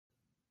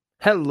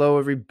Hello,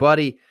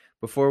 everybody.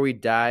 Before we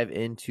dive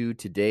into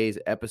today's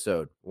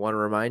episode, I want to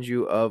remind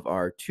you of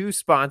our two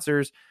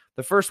sponsors.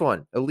 The first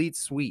one, Elite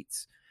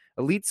Sweets.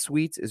 Elite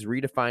Sweets is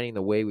redefining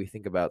the way we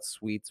think about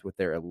sweets with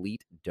their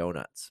Elite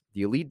Donuts.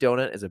 The Elite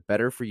Donut is a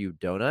better-for-you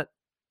donut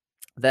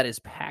that is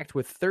packed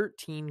with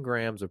 13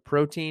 grams of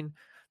protein.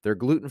 They're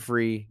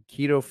gluten-free,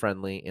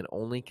 keto-friendly, and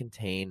only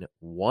contain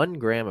 1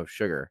 gram of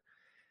sugar.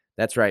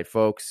 That's right,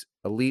 folks.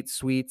 Elite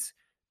Sweets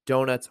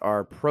donuts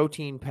are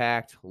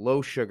protein-packed,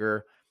 low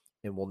sugar,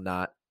 and will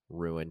not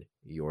ruin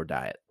your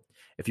diet.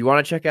 If you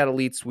want to check out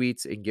Elite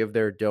Sweets and give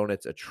their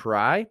donuts a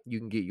try, you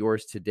can get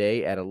yours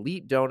today at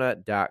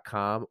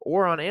elitedonut.com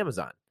or on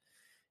Amazon.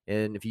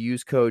 And if you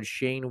use code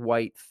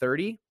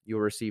ShaneWhite30, you'll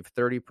receive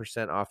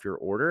 30% off your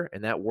order,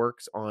 and that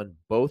works on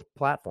both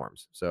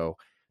platforms. So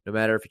no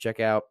matter if you check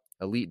out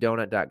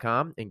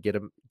elitedonut.com and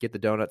get the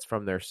donuts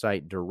from their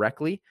site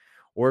directly,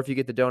 or if you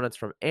get the donuts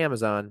from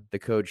Amazon, the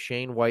code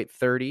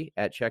ShaneWhite30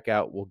 at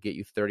checkout will get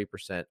you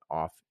 30%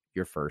 off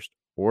your first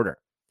order.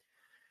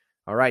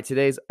 All right,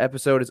 today's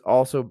episode is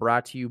also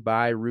brought to you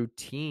by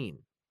Routine.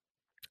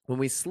 When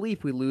we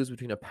sleep, we lose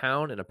between 1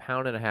 pound and 1.5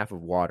 pounds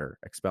of water,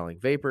 expelling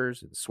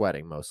vapors and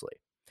sweating mostly.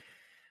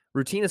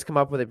 Routine has come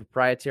up with a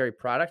proprietary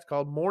product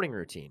called Morning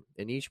Routine,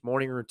 and each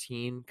Morning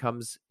Routine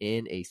comes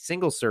in a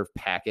single-serve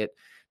packet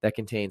that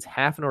contains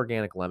half an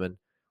organic lemon,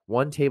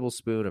 1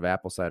 tablespoon of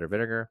apple cider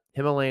vinegar,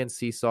 Himalayan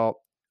sea salt,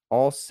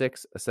 all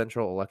 6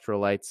 essential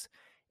electrolytes,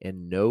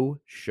 and no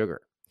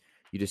sugar.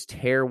 You just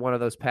tear one of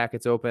those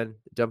packets open,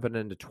 dump it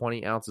into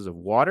 20 ounces of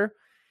water,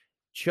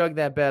 chug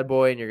that bad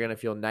boy, and you're going to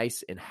feel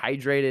nice and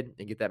hydrated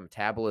and get that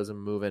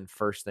metabolism moving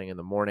first thing in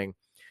the morning.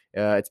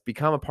 It's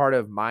become a part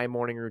of my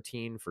morning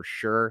routine for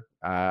sure.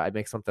 I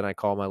make something I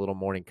call my little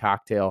morning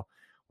cocktail,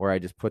 where I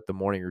just put the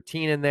Morning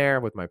Routine in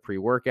there with my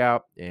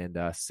pre-workout and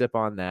sip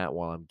on that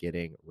while I'm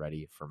getting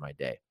ready for my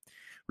day.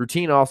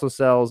 Routine also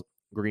sells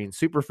green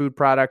superfood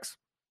products,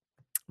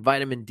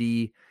 vitamin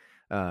D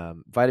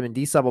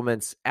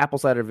supplements, apple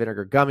cider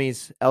vinegar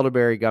gummies,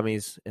 elderberry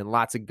gummies, and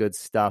lots of good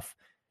stuff.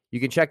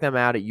 You can check them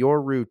out at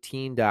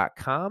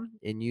yourroutine.com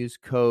and use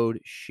code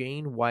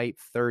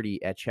ShaneWhite30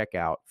 at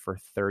checkout for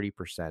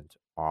 30%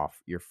 off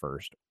your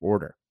first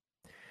order.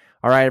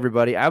 All right,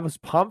 everybody. I was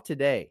pumped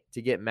today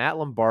to get Matt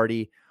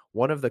Lombardi,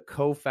 one of the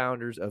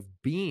co-founders of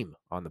Beam,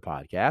 on the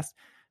podcast.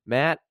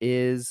 Matt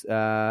is,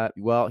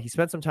 he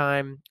spent some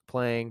time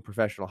playing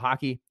professional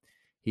hockey.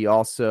 He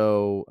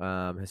also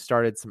has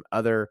started some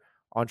other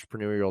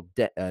entrepreneurial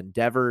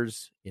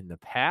endeavors in the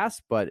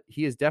past, but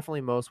he is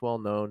definitely most well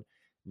known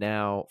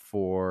now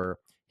for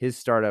his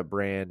startup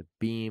brand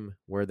Beam,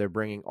 where they're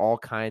bringing all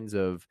kinds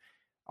of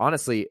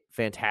honestly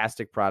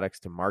fantastic products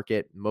to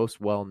market. Most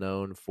well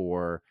known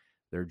for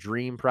their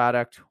Dream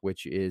product,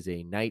 which is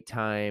a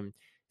nighttime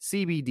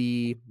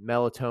CBD,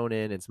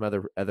 melatonin, and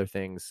some other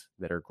things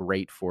that are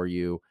great for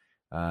you.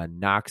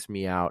 Knocks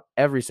me out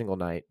every single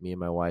night. Me and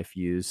my wife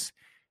use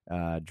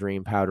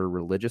Dream powder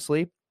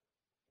religiously.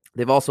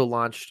 They've also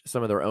launched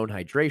some of their own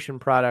hydration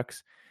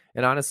products.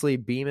 And honestly,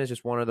 Beam is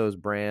just one of those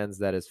brands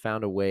that has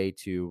found a way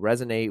to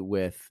resonate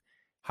with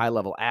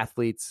high-level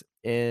athletes,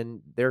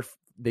 and they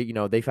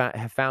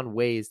have found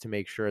ways to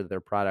make sure that their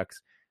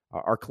products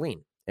are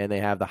clean, and they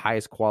have the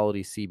highest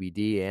quality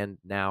CBD and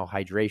now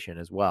hydration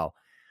as well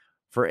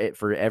for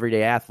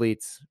everyday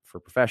athletes, for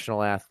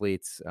professional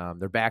athletes.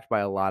 They're backed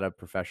by a lot of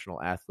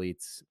professional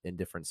athletes in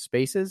different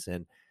spaces,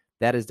 and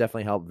that has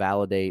definitely helped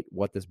validate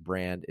what this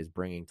brand is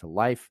bringing to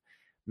life.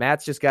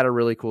 Matt's just got a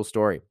really cool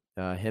story.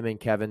 Him and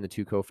Kevin, the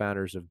two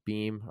co-founders of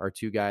Beam, are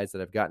two guys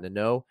that I've gotten to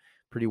know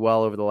pretty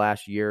well over the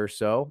last year or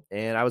so.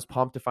 And I was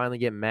pumped to finally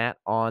get Matt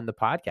on the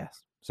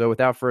podcast. So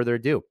without further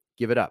ado,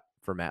 give it up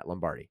for Matt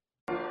Lombardi.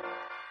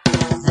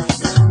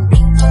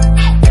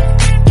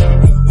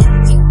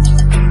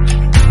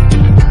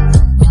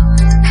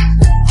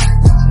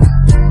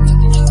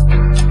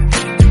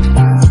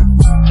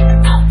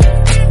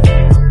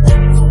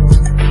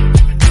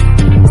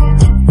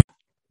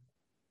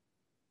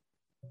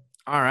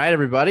 All right,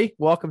 everybody.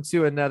 Welcome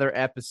to another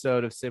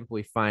episode of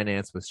Simply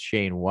Finance with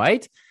Shane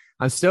White.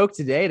 I'm stoked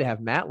today to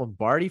have Matt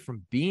Lombardi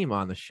from Beam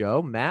on the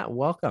show. Matt,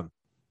 welcome.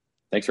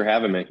 Thanks for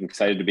having me. I'm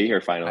excited to be here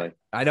finally.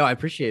 I know. I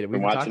appreciate it. We've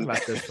been talking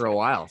about this for a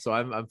while, so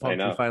I'm pumped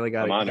we finally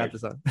got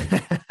this on.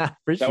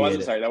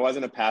 That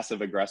wasn't a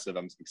passive aggressive.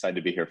 I'm excited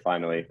to be here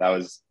finally. That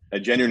was a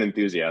genuine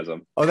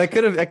enthusiasm. Oh, that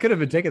could have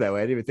been taken that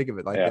way. I didn't even think of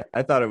it like that.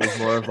 I thought it was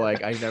more of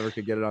like I never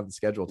could get it on the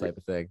schedule type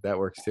of thing. That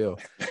works too.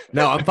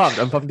 No, I'm pumped.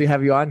 I'm pumped to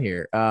have you on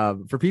here.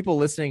 For people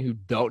listening who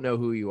don't know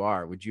who you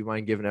are, would you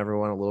mind giving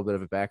everyone a little bit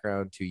of a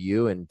background to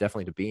you and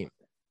definitely to Beam?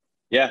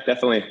 Yeah,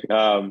 definitely.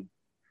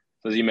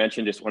 So as you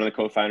mentioned, just one of the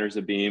co-founders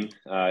of Beam.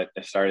 I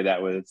started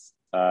that with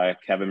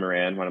Kevin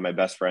Moran, one of my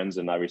best friends,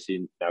 and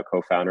obviously now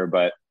co-founder.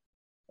 But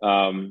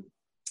I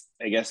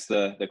guess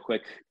the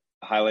quick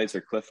highlights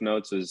or cliff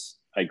notes is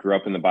I grew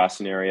up in the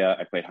Boston area.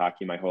 I played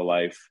hockey my whole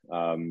life.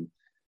 One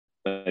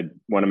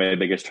of my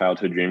biggest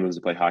childhood dreams was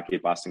to play hockey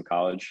at Boston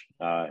College.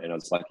 And I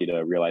was lucky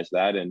to realize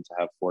that and to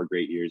have 4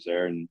 great years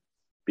there and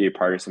be a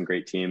part of some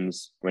great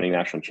teams, winning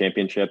national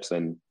championships.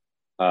 And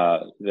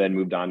then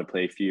moved on to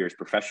play a few years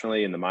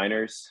professionally in the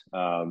minors.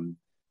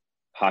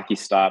 Hockey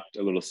stopped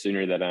a little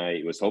sooner than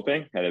I was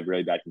hoping. Had a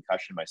really bad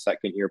concussion my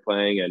second year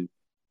playing.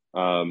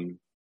 And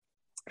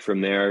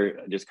from there,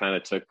 I just kind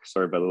of took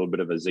sort of a little bit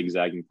of a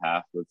zigzagging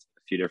path with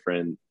a few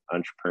different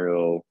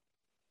entrepreneurial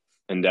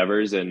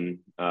endeavors, and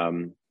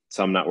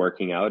some not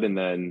working out. And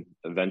then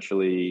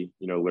eventually,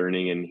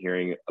 learning and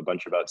hearing a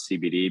bunch about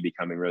CBD,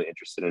 becoming really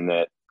interested in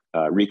it,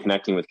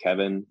 reconnecting with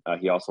Kevin.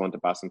 He also went to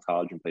Boston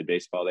College and played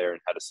baseball there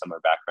and had a similar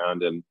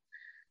background. And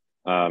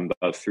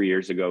about 3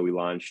 years ago, we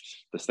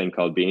launched this thing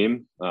called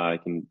Beam. I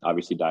can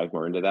obviously dive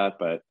more into that,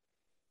 but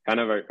kind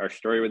of our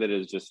story with it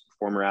is just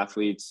former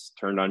athletes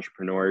turned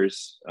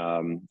entrepreneurs,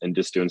 and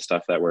just doing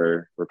stuff that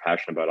we're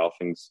passionate about. All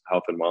things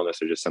health and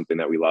wellness are just something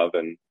that we love,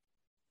 and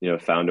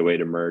found a way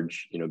to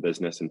merge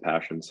business and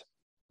passions.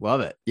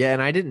 Love it. Yeah,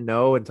 and I didn't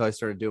know until I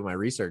started doing my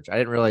research. I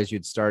didn't realize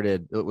you'd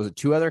started. Was it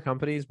 2 other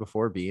companies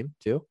before Beam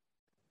too?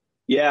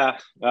 Yeah,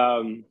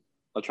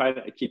 I'll try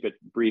to keep it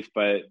brief,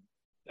 but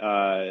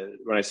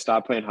when I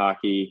stopped playing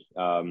hockey,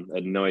 I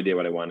had no idea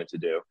what I wanted to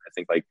do. I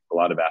think like a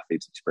lot of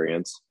athletes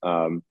experience.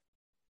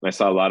 I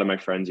saw a lot of my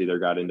friends either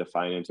got into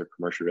finance or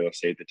commercial real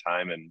estate at the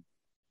time, and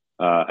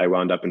I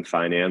wound up in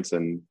finance,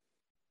 and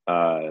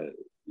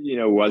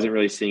wasn't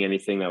really seeing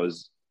anything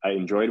that I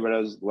enjoyed what I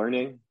was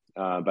learning,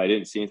 but I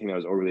didn't see anything that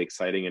was overly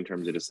exciting in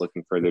terms of just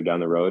looking further down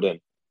the road. And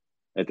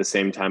at the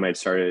same time, I'd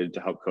started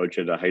to help coach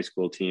at a high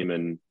school team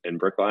in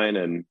Brookline,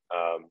 and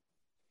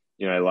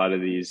a lot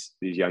of these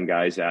young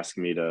guys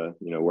asking me to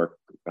work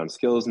on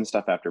skills and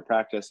stuff after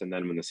practice, and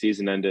then when the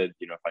season ended,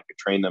 if I could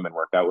train them and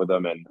work out with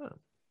them. And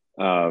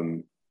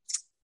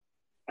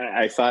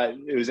I thought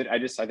it was.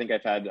 I think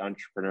I've had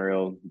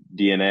entrepreneurial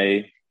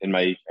DNA in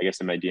my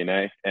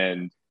DNA,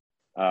 and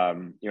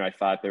I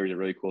thought there was a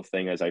really cool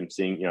thing as I'm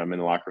seeing. I'm in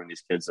the locker room.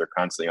 These kids are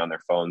constantly on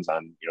their phones.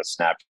 On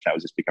Snapchat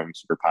was just becoming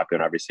super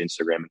popular, and obviously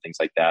Instagram and things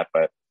like that.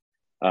 But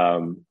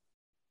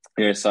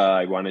I saw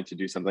I wanted to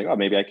do something. Oh,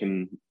 maybe I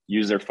can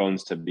use their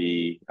phones to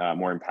be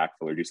more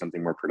impactful or do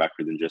something more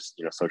productive than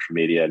just social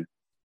media. And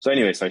so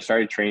anyway, so I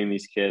started training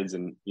these kids,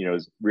 and it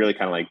was really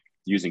kind of like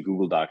using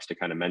Google Docs to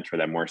kind of mentor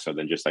them more so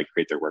than just like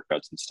create their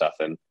workouts and stuff.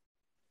 And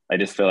I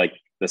just feel like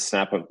I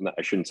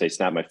shouldn't say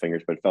snap my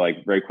fingers, but it felt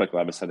like very quickly,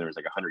 all of a sudden there was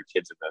like 100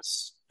 kids in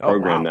this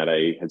program that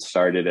I had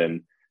started.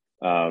 And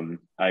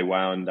I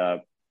wound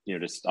up,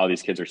 just all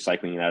these kids are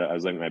cycling out. I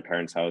was living at my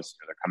parents' house.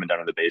 They're coming down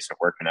to the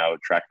basement, working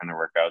out, tracking their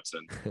workouts.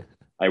 And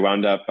I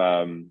wound up,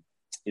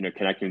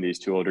 connecting with these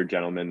 2 older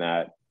gentlemen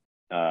that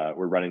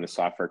were running the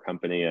software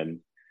company, and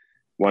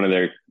one of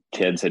their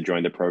kids had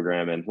joined the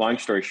program. And long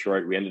story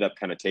short, we ended up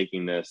kind of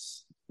taking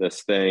this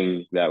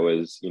thing that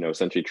was,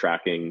 essentially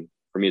tracking.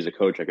 For me as a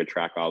coach, I could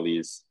track all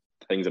these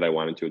things that I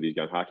wanted to with these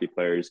young hockey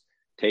players,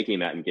 taking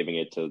that and giving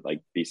it to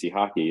like BC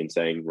Hockey and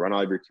saying, run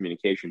all of your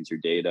communications,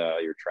 your data,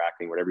 your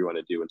tracking, whatever you want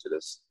to do into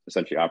this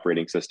essentially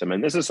operating system.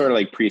 And this is sort of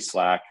like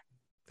pre-Slack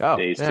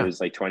days. Yeah. It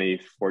was like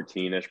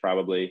 2014-ish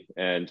probably.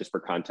 And just for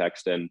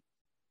context, and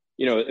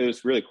it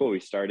was really cool. We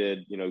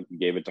started,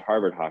 gave it to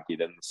Harvard Hockey,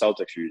 then the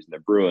Celtics were using, the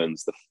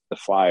Bruins, the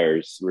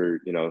Flyers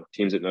were,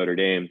 teams at Notre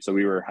Dame. So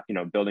we were,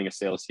 building a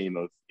sales team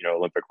of,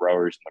 Olympic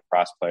rowers and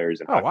lacrosse players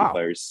and hockey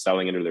players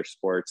selling into their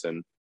sports.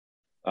 And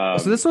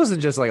so this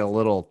wasn't just like a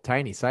little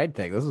tiny side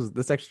thing.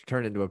 This actually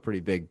turned into a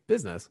pretty big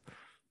business.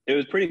 It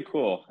was pretty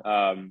cool.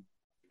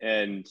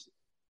 And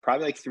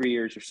probably like 3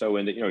 years or so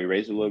into, we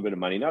raised a little bit of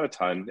money, not a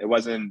ton. It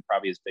wasn't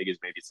probably as big as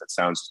maybe it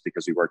sounds, just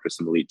because we worked with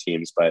some elite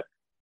teams, but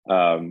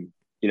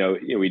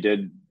we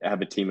did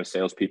have a team of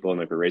salespeople, and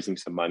like we're raising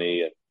some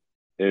money.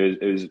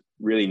 It was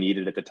really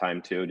needed at the time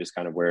too, just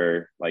kind of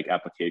where like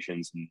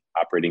applications and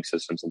operating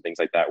systems and things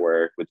like that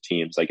were with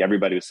teams. Like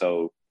everybody was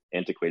so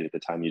antiquated at the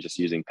time. You're just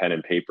using pen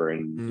and paper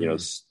and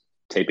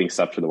taping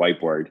stuff to the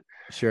whiteboard.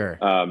 Sure.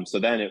 So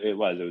then it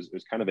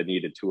was kind of a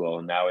needed tool,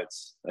 and now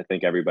I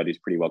think everybody's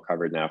pretty well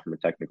covered now from a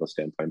technical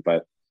standpoint.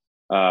 But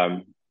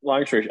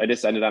long story, I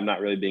just ended up not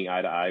really being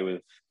eye to eye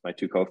with my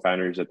 2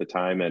 co-founders at the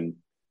time, and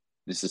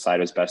just decided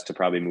it was best to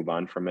probably move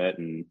on from it.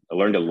 And I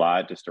learned a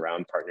lot just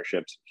around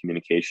partnerships,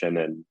 communication,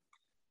 and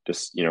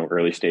just,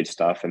 early stage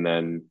stuff. And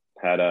then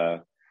had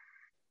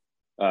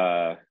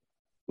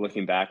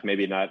looking back,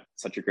 maybe not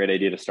such a great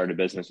idea to start a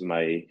business with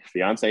my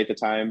fiance at the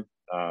time.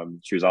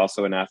 She was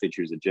also an athlete.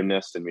 She was a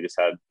gymnast, and we just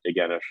had,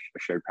 again, a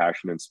shared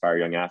passion to inspire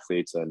young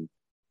athletes. And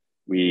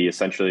we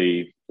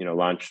essentially,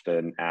 launched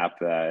an app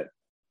that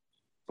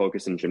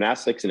focused in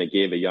gymnastics, and it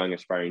gave a young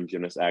aspiring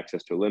gymnast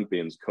access to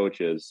Olympians,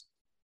 coaches.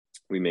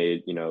 We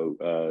made,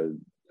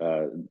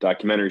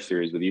 documentary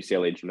series with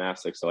UCLA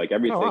Gymnastics. So like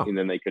everything, and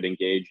then they could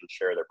engage and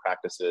share their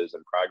practices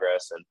and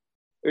progress. And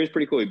it was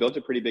pretty cool. We built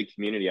a pretty big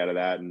community out of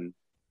that. And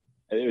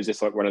it was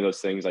just like one of those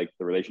things, like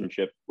the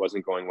relationship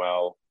wasn't going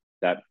well.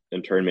 That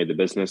in turn made the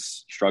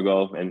business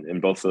struggle.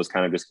 And both of those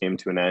kind of just came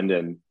to an end.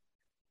 And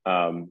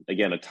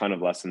again, a ton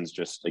of lessons,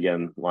 just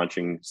again,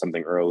 launching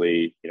something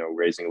early,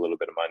 raising a little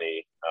bit of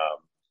money,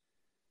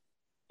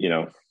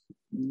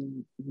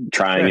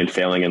 trying and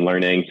failing and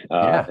learning.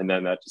 And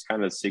then that just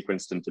kind of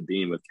sequenced into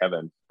being with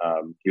Kevin.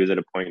 He was at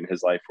a point in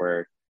his life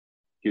where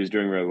he was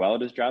doing really well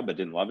at his job, but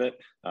didn't love it.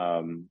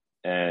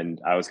 And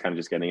I was kind of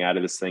just getting out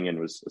of this thing and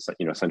was,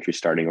 essentially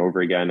starting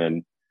over again.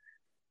 And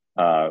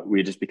we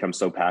had just become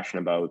so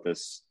passionate about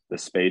this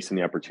space and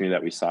the opportunity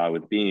that we saw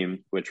with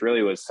Beam, which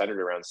really was centered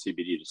around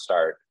CBD to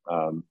start.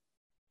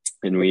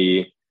 And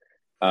we,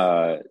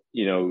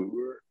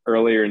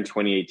 earlier in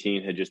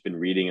 2018 had just been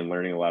reading and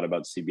learning a lot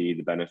about CBD,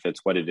 the benefits,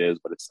 what it is,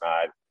 what it's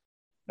not.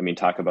 I mean,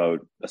 talk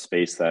about a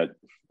space that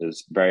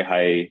is very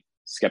high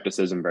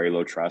skepticism, very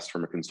low trust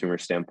from a consumer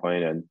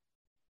standpoint.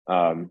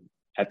 And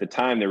at the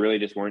time, there really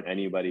just weren't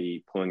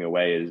anybody pulling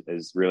away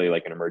as really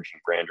like an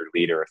emerging brand or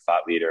leader or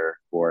thought leader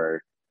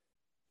or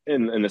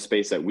in the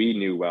space that we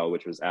knew well,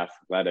 which was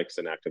athletics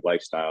and active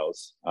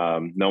lifestyles.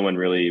 No one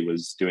really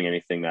was doing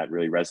anything that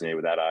really resonated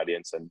with that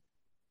audience. And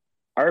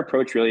our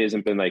approach really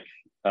hasn't been like,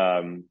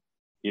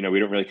 we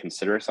don't really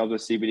consider ourselves a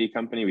CBD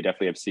company. We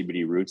definitely have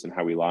CBD roots in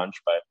how we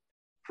launch, but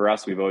for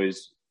us,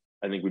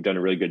 I think we've done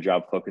a really good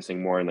job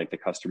focusing more on like the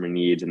customer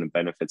needs and the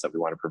benefits that we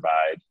want to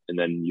provide, and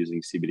then using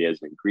CBD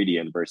as an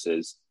ingredient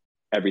versus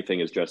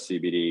everything is just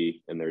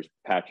CBD. And there's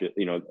patches,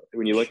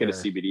 when you look at a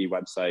CBD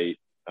website,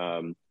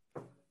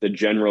 the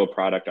general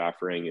product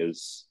offering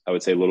is, I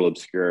would say, a little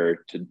obscure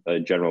to a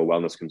general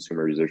wellness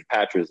consumer. There's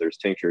patches, there's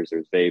tinctures,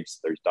 there's vapes,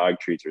 there's dog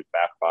treats, there's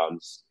bath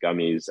bombs,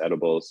 gummies,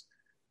 edibles.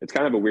 It's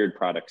kind of a weird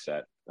product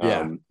set.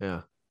 Yeah.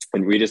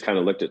 And we just kind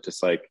of looked at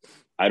just like,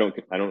 I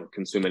don't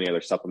consume any other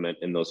supplement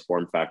in those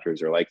form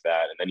factors or like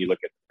that. And then you look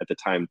at the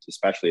time,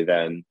 especially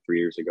then 3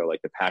 years ago,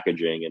 like the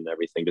packaging and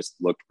everything just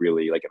looked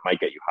really like it might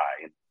get you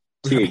high. And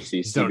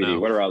THC, CBD,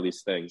 what are all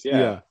these things?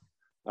 Yeah.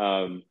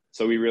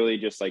 So we really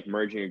just like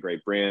merging a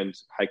great brand,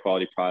 high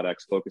quality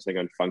products, focusing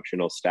on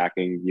functional,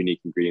 stacking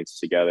unique ingredients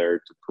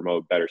together to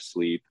promote better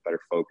sleep, better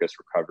focus,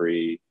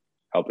 recovery,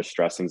 help with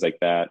stress, things like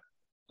that.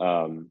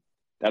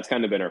 That's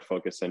kind of been our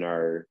focus and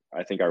our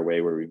way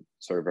where we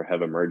sort of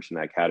have emerged in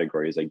that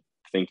category is like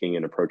thinking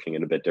and approaching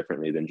it a bit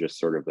differently than just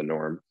sort of the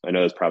norm. I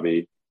know that's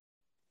probably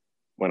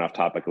went off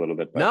topic a little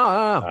bit, but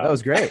no, that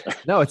was great.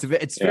 No,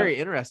 it's very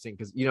interesting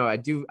because, I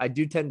do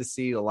tend to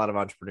see a lot of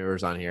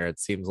entrepreneurs on here. It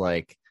seems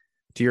like,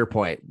 to your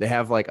point, they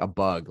have like a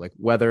bug, like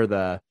whether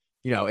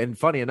and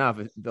funny enough,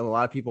 a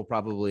lot of people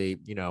probably,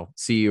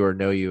 see you or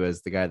know you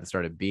as the guy that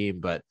started Beam,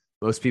 but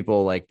most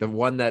people, like the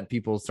one that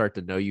people start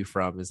to know you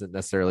from isn't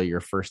necessarily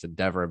your first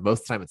endeavor.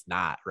 Most of the time it's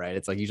not, right?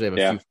 It's like usually have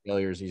a few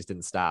failures and you just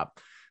didn't stop.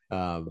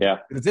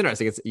 It's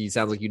interesting. It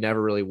sounds like you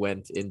never really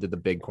went into the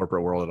big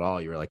corporate world at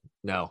all. You were like,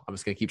 no, I'm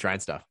just going to keep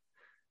trying stuff.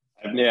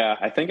 Yeah.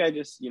 I think I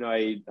just,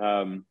 I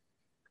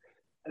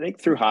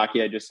think through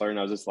hockey, I just learned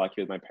I was just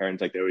lucky with my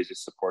parents. Like they always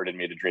just supported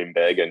me to dream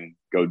big and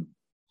go.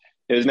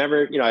 It was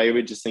never, I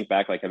would just think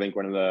back, like, I think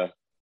I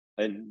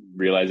didn't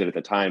realize it at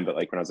the time, but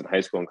like when I was in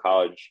high school and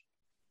college,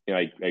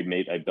 I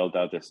built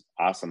out this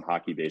awesome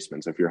hockey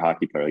basement. So if you're a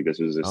hockey player, like this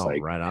was just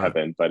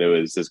heaven, but it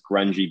was this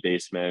grungy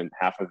basement.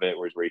 Half of it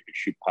was where you could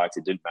shoot pucks.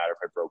 It didn't matter if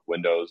I broke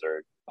windows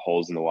or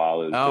holes in the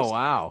wall. It was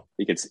wow.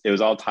 It was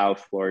all tile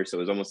floor. So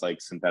it was almost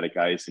like synthetic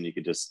ice and you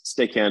could just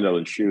stick handle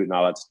and shoot and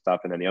all that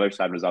stuff. And then the other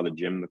side was all the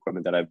gym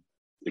equipment that I've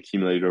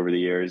accumulated over the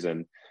years.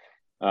 And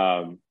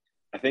I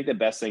think the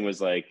best thing was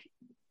like,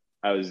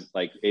 I was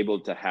like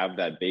able to have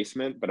that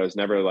basement, but I was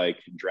never like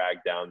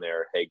dragged down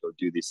there. Hey, go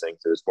do these things.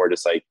 It was more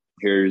just like,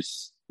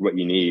 here's what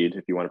you need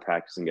if you want to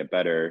practice and get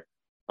better.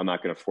 I'm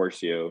not going to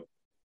force you.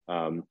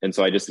 And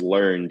so I just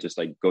learned, just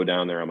like go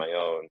down there on my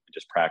own, and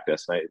just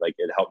practice. And it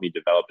helped me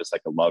develop just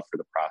like a love for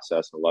the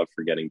process, a love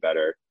for getting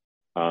better.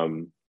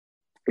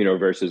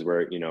 Versus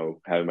where,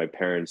 having my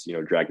parents,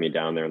 drag me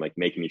down there and like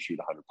making me shoot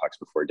 100 pucks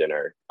before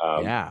dinner.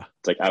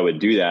 It's like, I would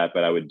do that,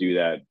 but I would do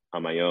that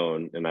on my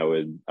own. And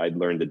I'd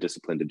learned the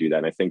discipline to do that.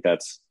 And I think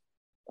that's,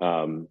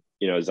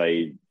 as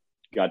I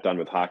got done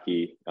with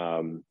hockey,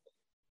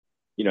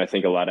 I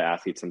think a lot of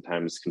athletes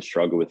sometimes can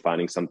struggle with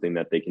finding something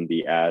that they can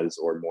be as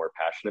or more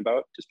passionate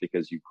about just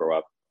because you grow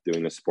up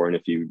doing the sport.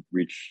 And if you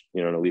reach,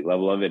 an elite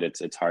level of it,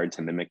 it's hard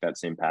to mimic that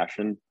same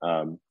passion.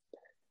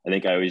 I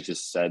think I always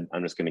just said,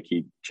 I'm just going to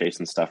keep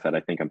chasing stuff that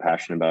I think I'm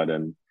passionate about.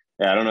 And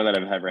I don't know that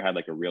I've ever had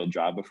like a real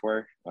job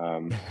before,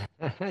 quote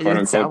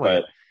unquote,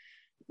 but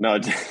no,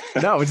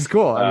 no, which is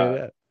cool.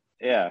 I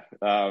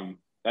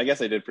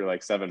guess I did for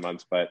like 7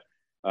 months, but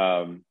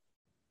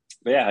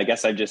I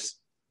guess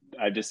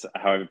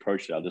how I've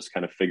approached it, I'll just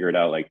kind of figure it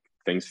out. Like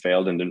things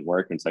failed and didn't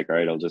work. And it's like, all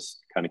right, I'll just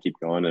kind of keep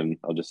going and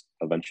I'll just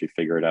eventually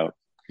figure it out.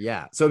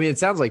 Yeah. So, it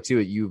sounds like too,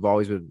 you've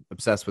always been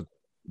obsessed with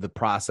the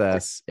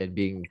process and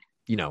being,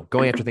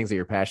 going after things that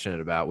you're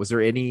passionate about. Was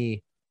there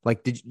any, like,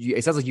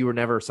 it sounds like you were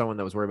never someone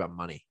that was worried about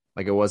money.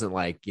 Like it wasn't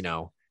like,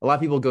 a lot of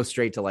people go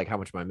straight to like, how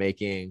much am I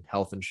making,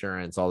 health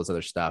insurance, all this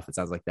other stuff. It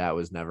sounds like that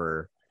was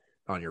never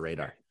on your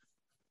radar.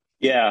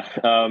 Yeah.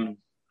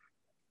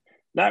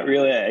 Not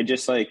really. I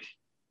just like,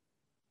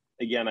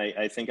 again,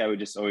 I think I would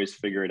just always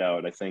figure it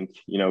out. I think,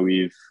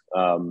 we've,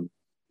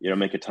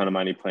 make a ton of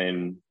money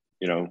playing,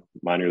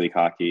 minor league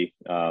hockey.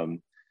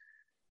 And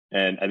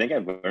I think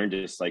I've learned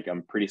just like,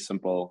 I'm pretty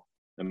simple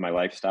in my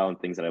lifestyle and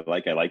things that I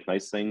like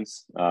nice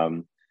things.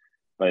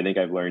 But I think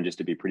I've learned just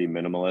to be pretty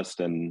minimalist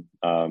and,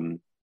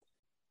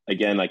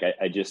 again, like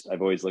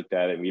I've always looked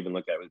at it, and we even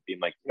looked at it with being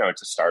like,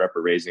 it's a startup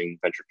or raising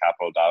venture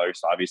capital dollars.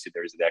 So obviously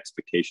there's the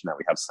expectation that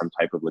we have some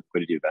type of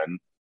liquidity event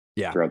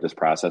Yeah. throughout this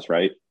process,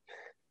 right?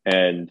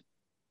 And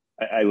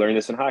I learned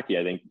this in hockey.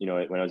 I think,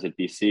 when I was at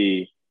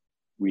BC,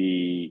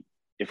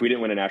 if we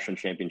didn't win a national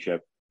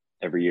championship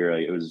every year,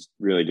 like, it was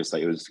really just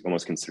like, it was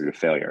almost considered a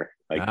failure.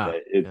 Like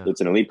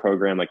it's an elite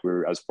program. Like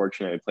I was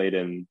fortunate. I played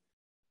in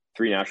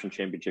 3 national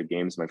championship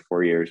games in my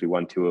 4 years. We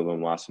won 2 of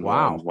them, lost in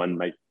one.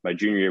 My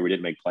junior year, we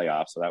didn't make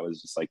playoffs. So that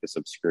was just like this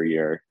obscure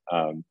year.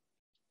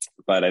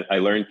 But I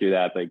learned through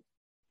that, like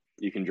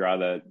you can draw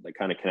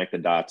kind of connect the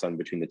dots on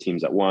between the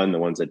teams that won, the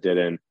ones that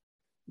didn't.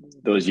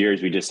 Those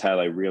years, we just had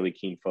a really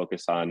keen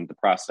focus on the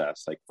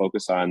process, and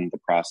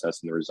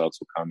the results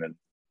will come. And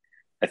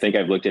I think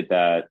I've looked at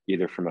that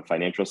either from a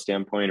financial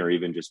standpoint or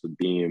even just with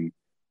Beam,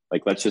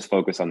 like, let's just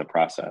focus on the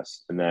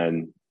process and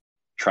then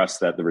trust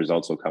that the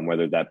results will come,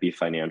 whether that be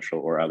financial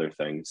or other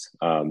things.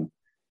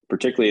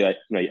 Particularly,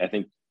 I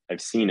think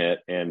I've seen it,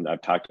 and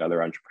I've talked to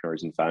other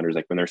entrepreneurs and founders,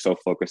 like when they're so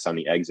focused on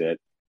the exit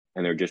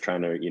and they're just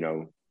trying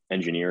to,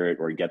 engineer it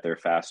or get there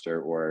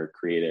faster or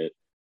create it,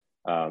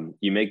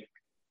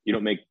 you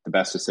don't make the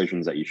best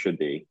decisions that you should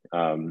be.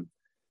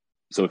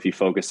 So if you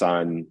focus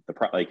on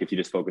if you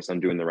just focus on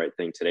doing the right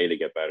thing today to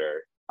get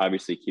better,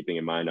 obviously keeping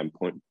in mind I'm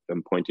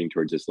pointing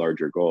towards this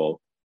larger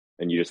goal,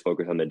 and you just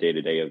focus on the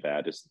day-to-day of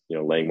that, just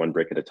laying one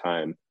brick at a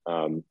time.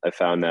 I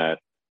found that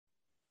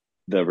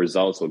the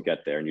results will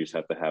get there, and you just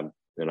have to have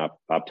an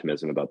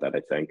optimism about that.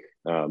 I think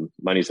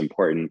money's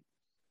important,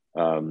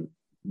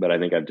 but I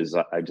think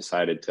I've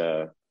decided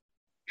to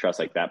trust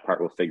like that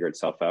part will figure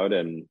itself out,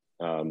 and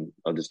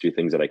I'll just do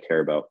things that I care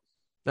about.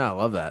 No, I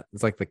love that.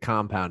 It's like the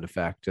compound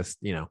effect, just,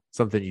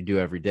 something you do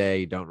every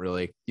day. You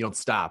don't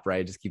stop, right?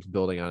 It just keeps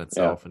building on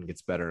itself and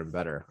gets better and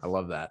better. I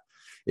love that.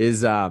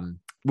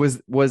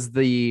 Was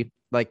the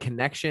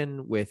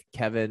connection with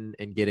Kevin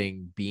and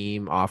getting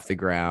Beam off the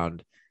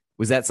ground,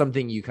 was that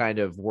something you kind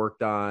of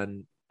worked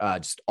on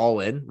just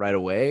all in right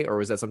away? Or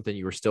was that something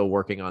you were still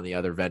working on the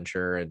other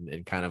venture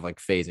and kind of like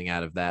phasing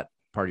out of that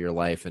part of your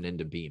life and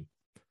into Beam?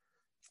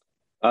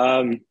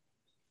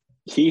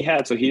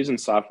 He's in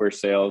software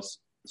sales.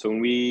 So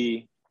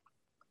when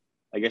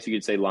I guess you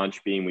could say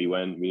launch Beam, we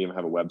even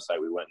have a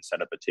website. We went and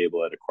set up a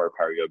table at a core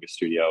power yoga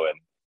studio, and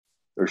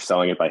we're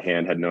selling it by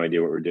hand, had no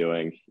idea what we're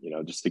doing,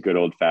 just a good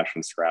old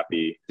fashioned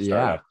scrappy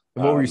startup.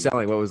 Yeah. What were you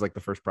selling? What was like the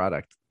first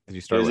product did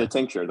you start with? It was with? a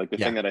tincture. Like the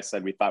thing that I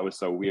said we thought was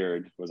so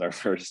weird was our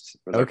first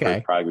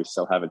product. We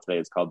still have it today.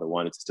 It's called The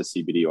One. It's just a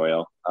CBD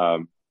oil.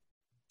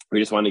 We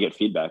just wanted to get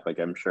feedback. Like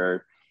I'm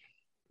sure,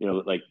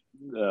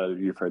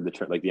 you've heard the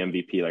term, like the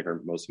MVP, like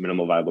our most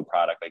minimal viable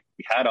product. Like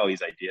we had all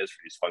these ideas for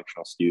these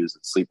functional SKUs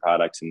and sleep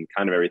products and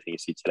kind of everything you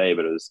see today,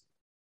 but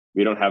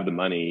we don't have the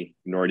money,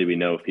 nor do we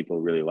know if people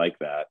really like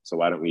that. So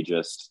why don't we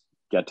just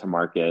get to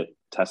market,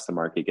 test the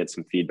market, get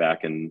some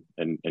feedback and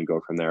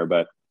go from there.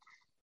 But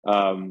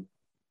in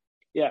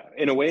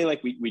a way,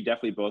 like we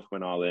definitely both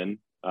went all in.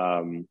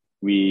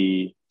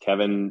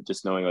 Kevin,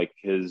 just knowing like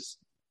his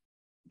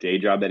day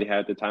job that he had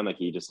at the time, like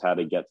he just had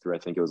to get through, I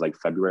think it was like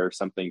February or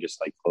something, just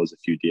like close a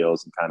few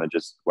deals and kind of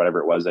just whatever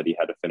it was that he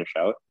had to finish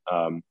out.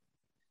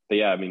 But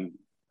yeah, I mean,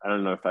 I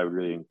don't know if I would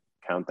really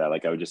count that.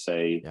 Like I would just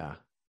say,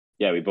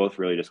 we both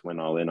really just went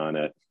all in on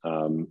it.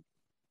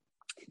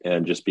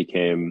 And just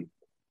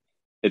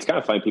it's kind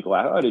of funny. People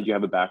ask, oh, did you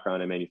have a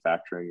background in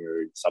manufacturing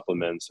or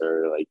supplements,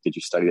 or like, did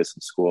you study this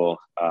in school?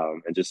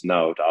 And just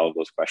no to all of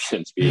those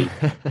questions.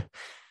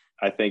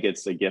 I think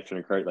it's a gift and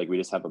a curse. Like we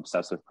just have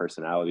obsessive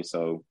personality.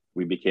 So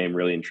we became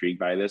really intrigued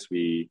by this.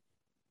 We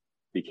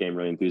became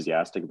really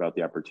enthusiastic about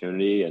the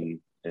opportunity and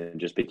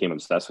just became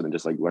obsessed with it, and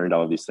just like learned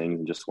all of these things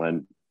and just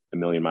went a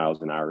million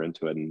miles an hour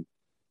into it. And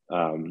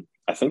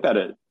I think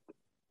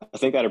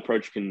that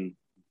approach can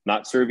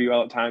not serve you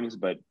well at times,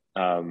 but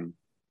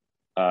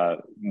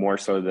more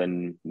so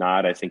than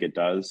not, I think it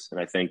does. And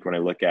I think when I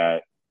look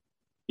at,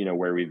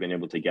 where we've been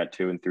able to get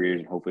to in 3 years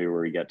and hopefully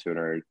where we get to in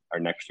our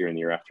next year and the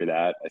year after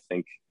that, I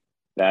think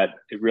that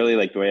it really,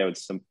 like the way I would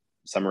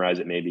summarize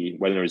it, maybe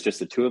whether it was just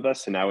the two of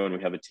us and now when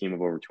we have a team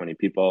of over 20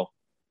 people,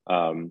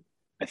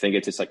 I think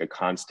it's just like a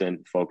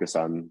constant focus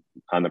on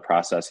the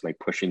process and like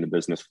pushing the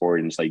business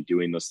forward and just like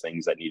doing those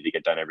things that need to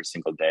get done every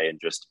single day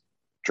and just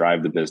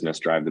drive the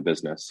business.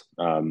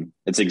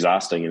 It's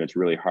exhausting and it's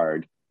really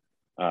hard.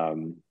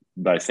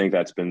 But I think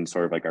that's been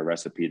sort of like our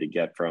recipe to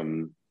get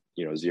from,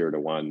 0 to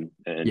 1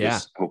 and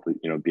just hopefully,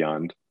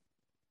 beyond.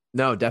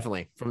 No,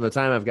 definitely. From the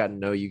time I've gotten to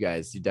know you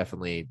guys, you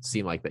definitely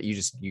seem like that.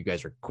 You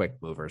guys are quick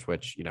movers,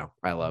 which,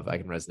 I love, I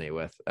can resonate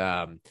with.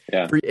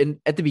 And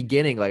at the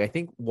beginning, like, I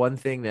think one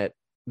thing that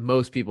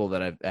most people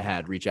that I've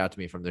had reach out to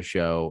me from the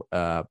show,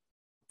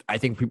 I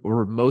think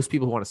most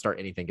people who want to start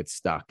anything get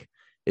stuck,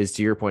 is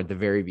to your point, at the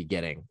very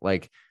beginning.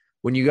 Like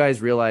when you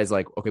guys realize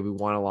like, okay, we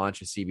want to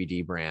launch a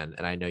CBD brand.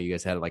 And I know you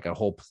guys had like a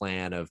whole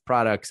plan of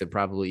products and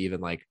probably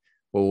even like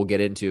what we'll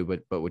get into,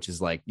 but which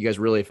is like, you guys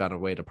really found a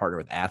way to partner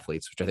with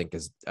athletes, which I think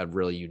is a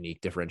really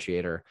unique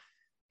differentiator.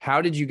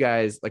 How did you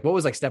guys, like, what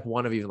was like step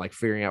one of even like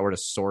figuring out where to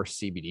source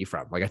CBD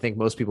from? Like, I think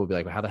most people would be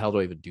like, well, how the hell do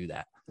I even do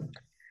that?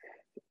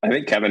 I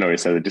think Kevin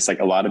always said it, just like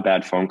a lot of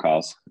bad phone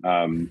calls.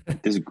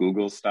 Just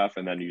Google stuff,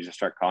 and then you just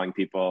start calling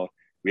people.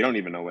 We don't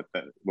even know what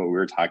we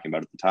were talking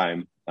about at the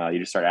time. You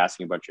just start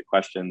asking a bunch of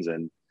questions,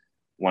 and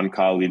one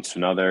call leads to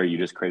another. You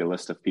just create a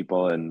list of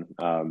people, and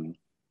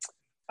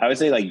I would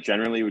say like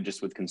generally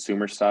with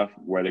consumer stuff,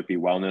 whether it be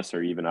wellness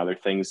or even other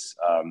things,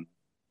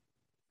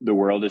 the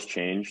world has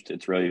changed.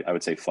 It's really, I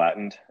would say,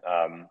 flattened.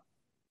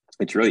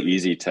 It's really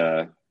easy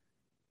to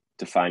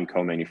find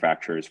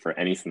co-manufacturers for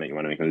anything that you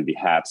want to make, whether it be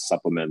hats,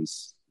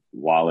 supplements,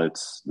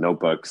 wallets,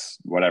 notebooks,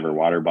 whatever,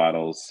 water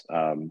bottles.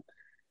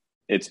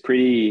 It's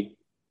pretty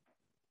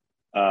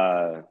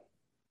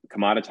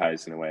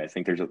commoditized in a way. I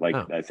think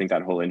I think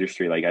that whole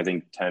industry, like I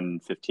think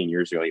 10, 15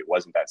 years ago, it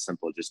wasn't that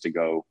simple just to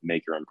go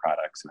make your own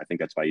products. And I think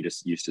that's why you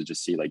just used to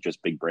just see like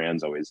just big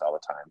brands always all the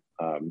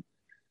time.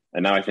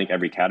 And now I think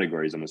every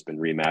category has almost been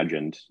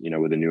reimagined,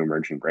 with a new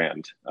emerging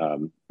brand.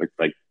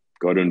 Like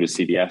go into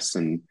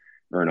CVS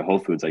or in a Whole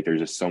Foods, like there's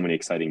just so many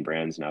exciting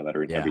brands now that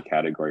are in every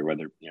category,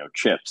 whether,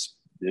 chips,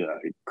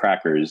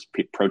 crackers,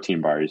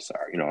 protein bars,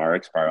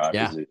 RX bar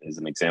is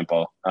an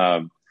example.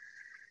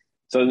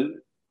 So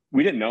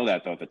we didn't know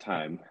that though at the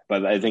time,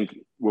 but I think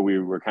what we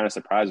were kind of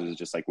surprised was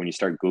just like when you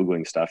start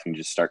Googling stuff and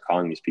you just start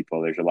calling these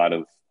people, there's a lot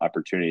of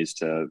opportunities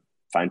to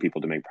find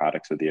people to make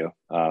products with you.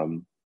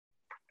 And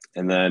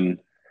then,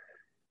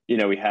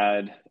 we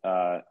had,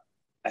 I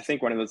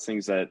think one of those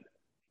things that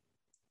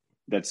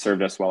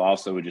served us well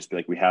also would just be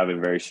like, we have a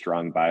very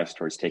strong bias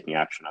towards taking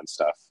action on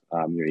stuff.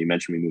 You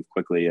mentioned we move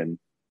quickly, and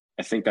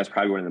I think that's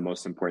probably one of the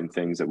most important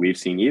things that we've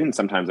seen. Even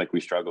sometimes like we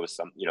struggle with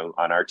some,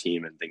 on our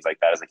team and things like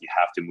that, is like, you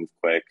have to move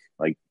quick,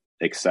 like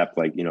accept,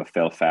 like,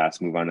 fail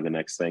fast, move on to the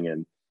next thing.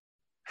 And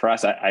for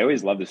us, I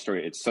always love this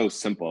story. It's so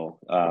simple.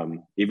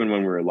 Even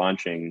when we were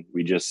launching,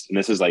 and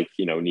this is like,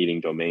 needing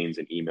domains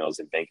and emails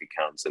and bank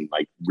accounts and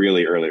like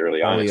really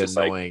early on. It's just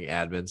annoying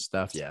admin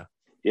stuff. Yeah.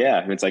 Yeah.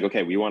 And it's like,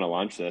 okay, we want to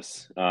launch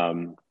this.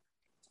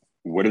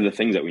 What are the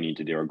things that we need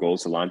to do? Our goal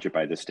is to launch it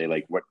by this day.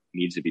 Like, what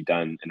needs to be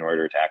done in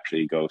order to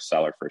actually go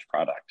sell our first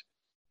product?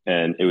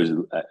 And it was,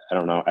 I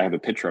don't know, I have a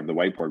picture of the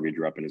whiteboard we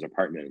drew up in his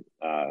apartment.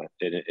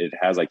 It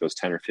has like those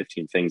 10 or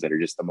 15 things that are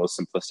just the most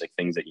simplistic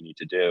things that you need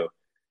to do,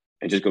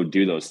 and just go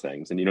do those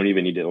things. And you don't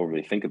even need to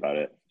overly think about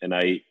it. And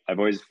I've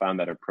always found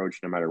that approach,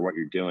 no matter what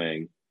you're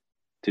doing,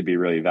 to be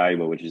really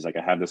valuable, which is like,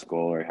 I have this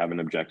goal or I have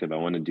an objective. I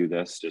want to do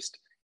this. Just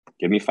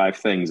give me 5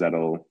 things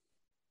that'll,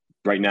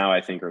 right now,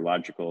 I think are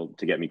logical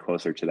to get me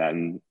closer to that.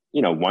 And,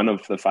 one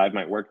of the 5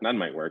 might work, none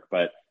might work,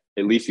 but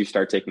at least you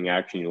start taking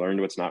action. You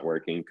learn what's not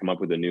working, come up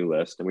with a new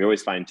list. And we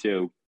always find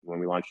too, when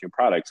we launch new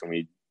products, when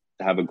we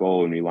have a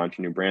goal, when we launch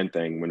a new brand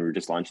thing, when we're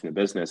just launching the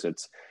business,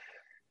 it's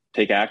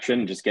take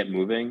action, just get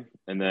moving.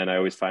 And then I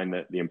always find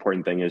that the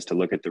important thing is to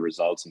look at the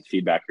results and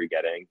feedback you're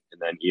getting,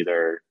 and then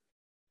either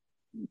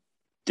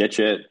ditch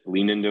it,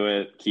 lean into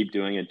it, keep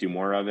doing it, do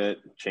more of it,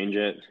 change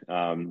it.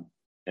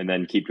 And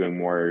then keep doing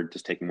more,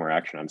 just taking more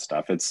action on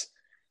stuff. It's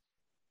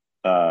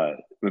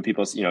when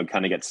people,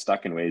 kind of get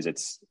stuck in ways,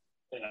 it's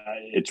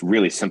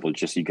really simple.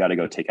 Just, you got to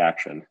go take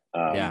action.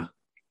 Yeah,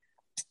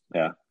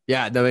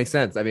 that makes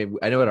sense. I mean,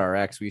 I know at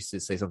RX, we used to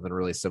say something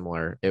really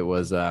similar. It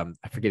was, I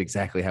forget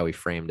exactly how we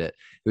framed it.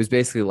 It was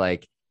basically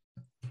like,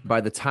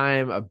 by the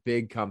time a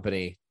big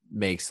company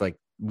makes like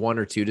 1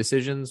 or 2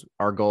 decisions,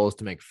 our goal is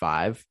to make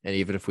 5. And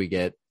even if we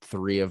get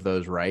 3 of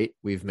those right,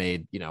 we've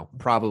made,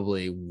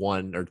 probably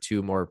 1 or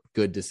 2 more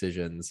good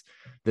decisions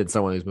than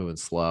someone who's moving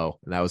slow.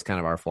 And that was kind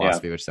of our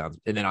philosophy, which sounds,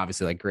 and then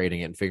obviously like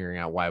grading it and figuring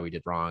out why we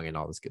did wrong and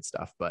all this good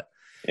stuff. But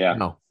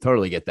no,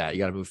 totally get that. You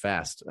got to move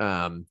fast.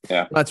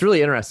 That's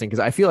really interesting, because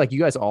I feel like you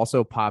guys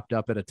also popped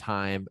up at a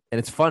time, and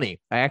it's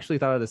funny. I actually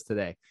thought of this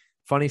today.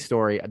 Funny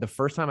story. The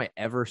first time I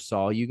ever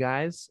saw you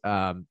guys,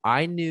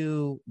 I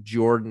knew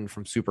Jordan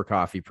from Super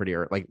Coffee pretty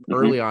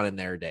early on in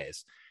their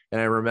days.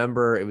 And I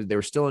remember they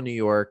were still in New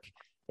York,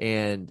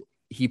 and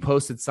he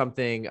posted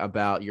something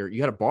about you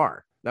had a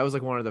bar. That was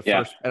like one of the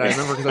first. And I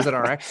remember, because I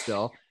was at RX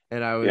still,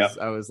 and I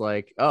was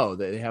like, oh,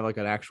 they have like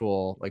an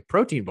actual like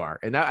protein bar.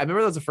 And I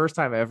remember that was the first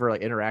time I ever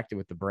like interacted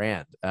with the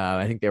brand.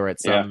 I think they were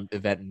at some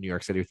event in New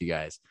York City with you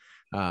guys.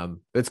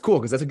 It's cool,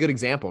 because that's a good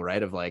example,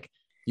 right? Of like,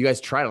 you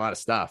guys tried a lot of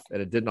stuff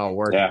and it didn't all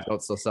work. And you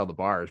don't still sell the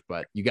bars,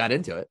 but you got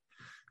into it.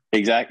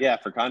 Exactly. Yeah.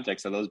 For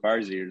context, so those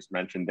bars you just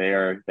mentioned,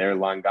 they're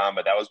long gone,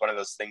 but that was one of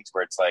those things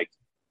where it's like,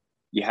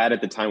 you had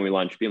at the time we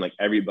launched Beam, like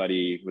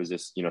everybody was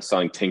just,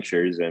 selling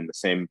tinctures and the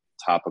same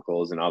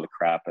topicals and all the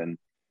crap. And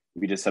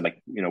we just said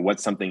like,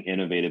 what's something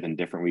innovative and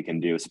different we can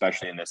do,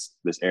 especially in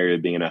this area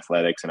of being in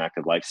athletics and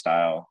active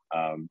lifestyle.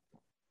 And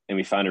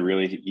we found a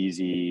really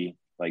easy,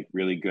 like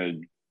really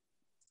good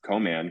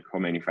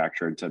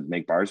co-manufacturer to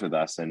make bars with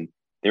us. And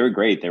they were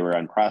great. They were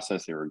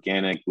unprocessed. They were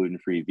organic,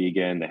 gluten-free,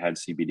 vegan. They had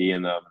CBD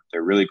in them.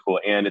 They're really cool.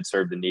 And it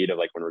served the need of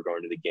like when we're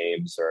going to the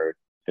games or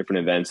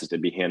different events, is to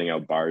be handing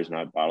out bars,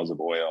 not bottles of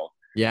oil.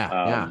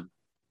 And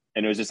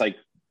it was just like,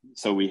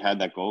 so we had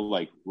that goal,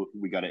 like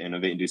we got to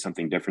innovate and do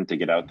something different to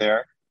get out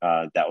there.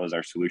 That was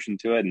our solution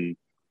to it. And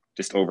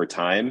just over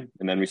time,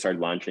 and then we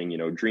started launching,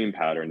 Dream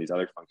Powder and these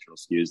other functional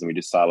SKUs. And we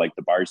just saw like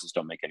the bars just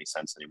don't make any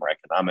sense anymore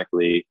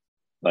economically.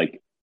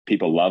 like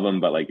people love them,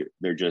 but like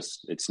they're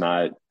just, it's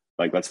not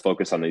like, let's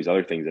focus on these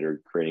other things that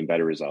are creating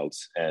better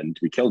results. And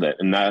we killed it.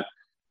 And that,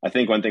 I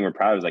think one thing we're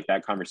proud of is like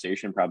that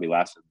conversation probably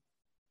lasted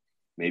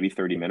maybe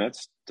 30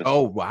 minutes. Just,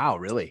 Oh, wow.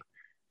 Really?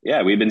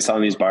 yeah, we've been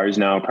selling these bars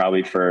now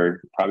probably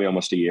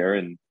almost a year.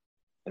 And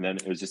then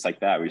it was just like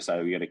that. We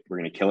decided we're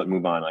going to kill it,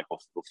 move on. Like we'll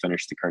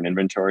finish the current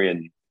inventory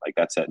and like,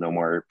 that's it. No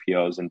more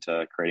POs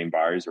into creating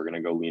bars. We're going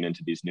to go lean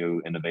into these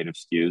new innovative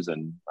SKUs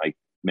and like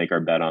make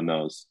our bet on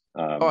those.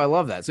 Oh, I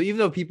love that. So even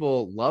though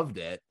people loved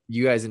it,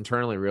 you guys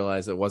internally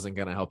realized it wasn't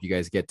going to help you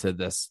guys get to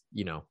this,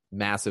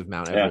 massive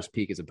Mount Everest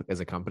peak as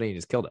a company. You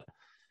just killed it.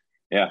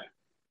 Yeah.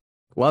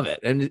 Love it.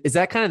 And is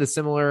that kind of the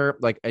similar,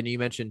 like, I know you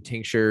mentioned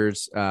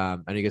tinctures. I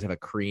know you guys have a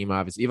cream,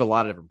 obviously. You have a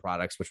lot of different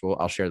products, which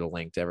I'll share the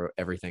link to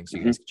everything so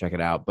you guys can check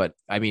it out. But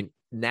I mean,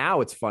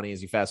 now it's funny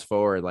as you fast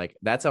forward, like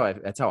that's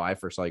how I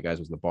first saw you guys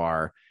was the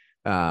bar.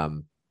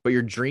 But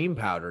your dream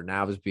powder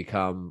now has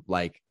become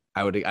like,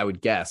 I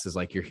would guess is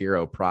like your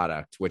hero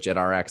product, which at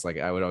RX, like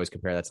I would always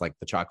compare that's like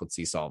the chocolate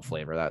sea salt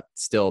flavor that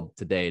still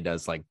today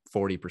does like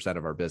 40%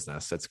 of our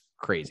business. That's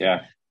crazy.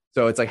 Yeah.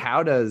 So it's like,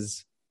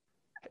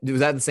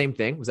 was that the same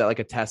thing? Was that like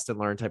a test and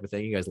learn type of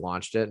thing? You guys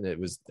launched it and it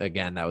was,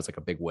 again, that was like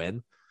a big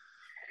win.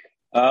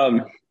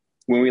 When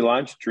we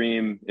launched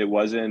Dream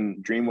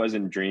wasn't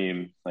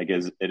Dream like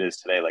as it is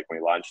today. Like when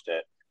we launched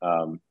it,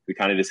 we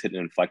kind of just hit an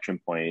inflection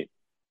point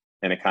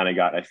and it kind of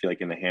got, I feel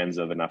like in the hands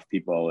of enough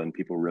people and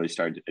people really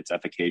started, it's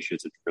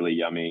efficacious. It's really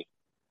yummy.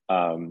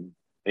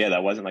 Yeah,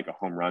 that wasn't like a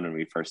home run when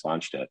we first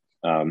launched it.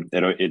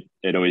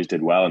 It always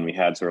did well. And we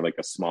had sort of like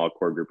a small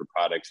core group of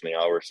products and they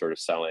all were sort of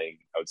selling,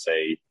 I would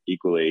say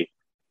equally.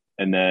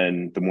 And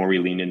then the more we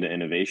leaned into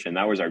innovation,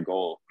 that was our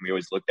goal. We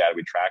always looked at it,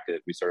 we tracked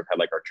it. We sort of had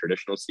like our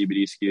traditional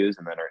CBD SKUs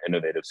and then our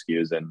innovative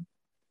SKUs. And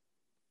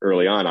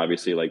early on,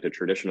 obviously like the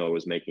traditional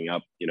was making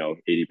up,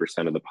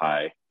 80% of the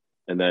pie.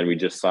 And then we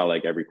just saw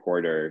like every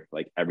quarter,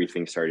 like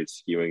everything started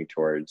skewing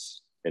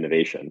towards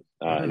innovation.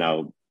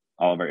 Now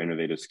all of our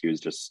innovative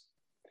SKUs just,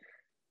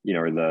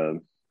 are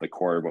the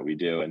core of what we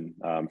do. And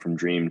from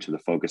Dream to the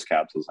focus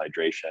capsules,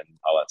 hydration,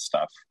 all that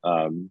stuff.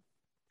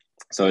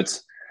 So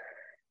it's,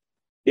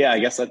 yeah, I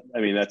guess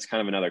that's kind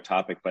of another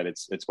topic, but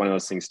it's one of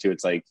those things too.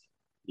 It's like,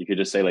 you could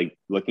just say like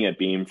looking at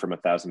Beam from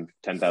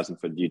 10,000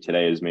 foot view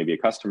today is maybe a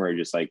customer,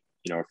 just like,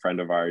 a friend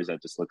of ours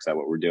that just looks at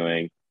what we're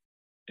doing.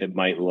 It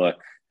might look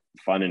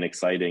fun and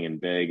exciting and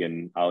big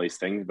and all these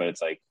things, but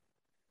it's like,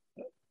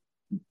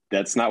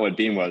 that's not what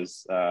Beam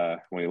was when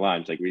we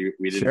launched. Like we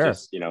didn't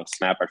just,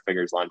 snap our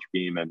fingers, launch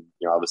Beam and,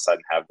 all of a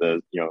sudden have the,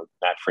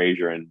 Matt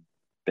Frazier and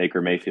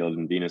Baker Mayfield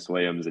and Venus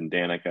Williams and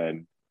Danica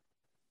and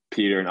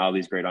Peter and all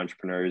these great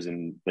entrepreneurs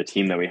and the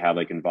team that we have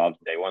like involved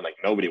in day one. Like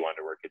nobody wanted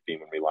to work at Beam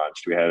when we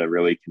launched. We had to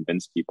really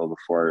convince people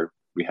before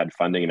we had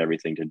funding and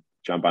everything to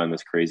jump on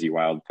this crazy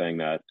wild thing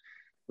that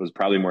was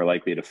probably more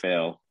likely to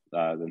fail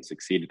than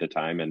succeed at the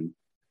time. And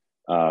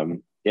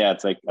yeah,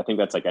 it's like, I think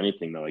that's like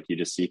anything though. Like you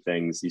just see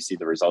things, you see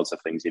the results of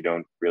things, you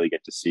don't really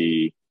get to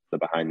see the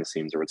behind the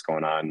scenes or what's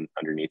going on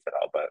underneath it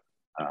all. But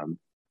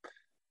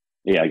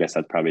yeah, I guess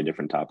that's probably a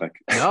different topic.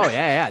 No,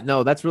 yeah.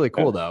 No, that's really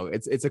cool though.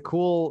 It's a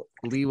cool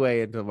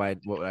leeway into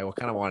what I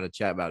kind of want to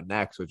chat about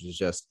next, which is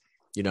just,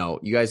 you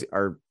guys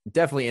are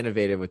definitely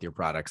innovative with your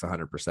products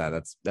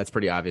 100%. That's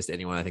pretty obvious to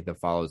anyone I think that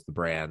follows the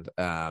brand.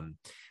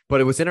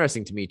 But what's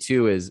interesting to me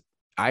too is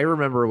I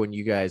remember when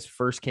you guys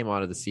first came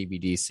onto the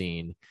CBD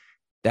scene,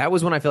 that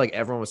was when I feel like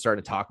everyone was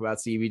starting to talk about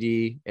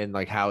CBD and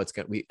like how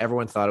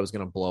everyone thought it was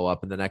going to blow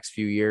up in the next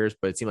few years,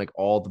 but it seemed like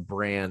all the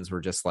brands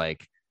were just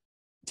like,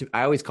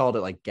 I always called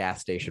it like gas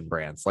station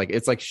brands. Like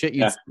it's like shit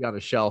you'd see on a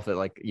shelf at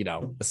like, a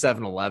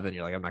 7-Eleven.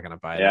 You're like, I'm not going to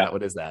buy that.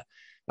 What is that?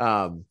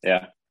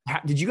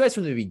 Did you guys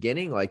from the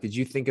beginning, like, did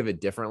you think of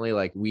it differently?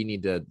 Like we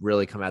need to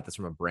really come at this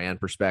from a brand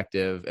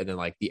perspective. And then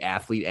like the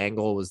athlete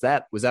angle, was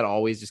that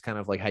always just kind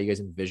of like how you guys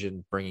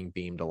envisioned bringing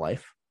Beam to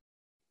life?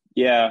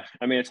 Yeah.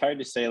 I mean, it's hard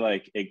to say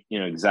like,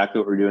 exactly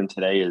what we're doing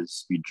today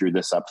is we drew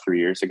this up 3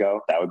 years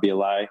ago. That would be a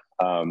lie.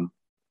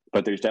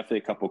 But there's definitely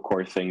a couple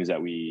core things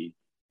that we,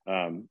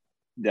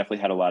 definitely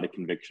had a lot of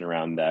conviction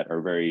around that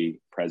are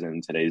very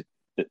present in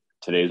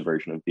today's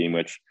version of Beam,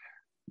 which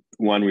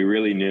one, we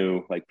really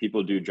knew like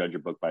people do judge a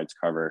book by its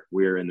cover.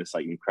 We're in this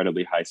like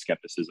incredibly high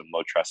skepticism,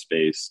 low trust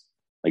space.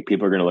 Like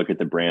people are going to look at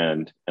the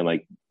brand and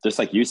like, just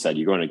like you said,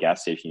 you go in a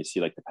gas station, you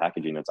see like the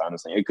packaging that's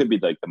honestly, it could be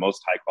like the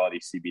most high quality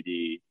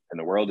CBD in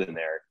the world in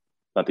there,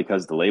 but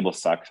because the label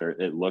sucks or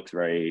it looks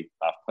very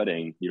off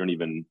putting, you don't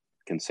even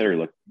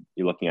consider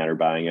you looking at or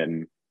buying it.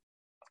 And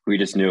we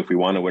just knew if we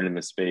want to win in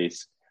this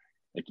space,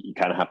 like you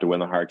kind of have to win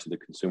the hearts of the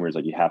consumers.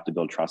 Like you have to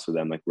build trust with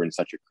them. Like we're in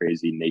such a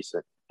crazy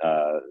nascent,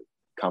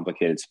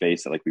 complicated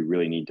space that like we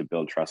really need to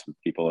build trust with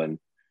people. And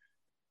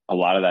a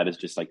lot of that is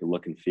just like a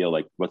look and feel,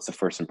 like what's the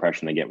first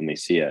impression they get when they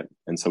see it.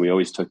 And so we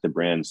always took the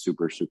brand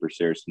super, super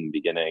serious in the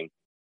beginning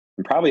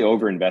and probably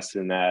over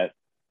invested in that.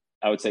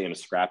 I would say in a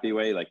scrappy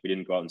way. Like we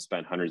didn't go out and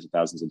spend hundreds of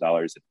thousands of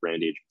dollars at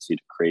brand agency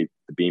to create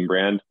the Beam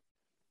brand.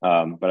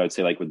 But I would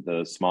say like with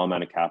the small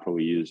amount of capital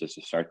we used just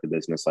to start the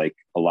business, like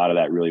a lot of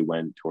that really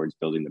went towards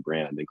building the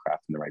brand and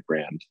crafting the right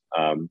brand.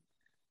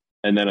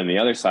 And then on the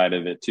other side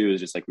of it too is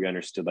just like we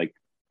understood like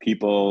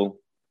people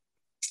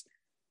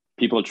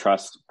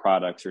trust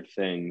products or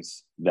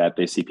things that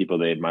they see people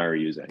they admire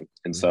using.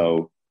 And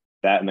so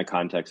that in the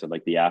context of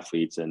like the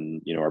athletes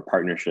and, you know, our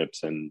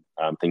partnerships and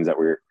things that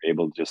we're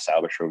able to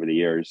establish over the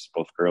years,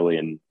 both early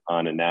and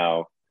on and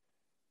now,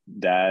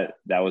 that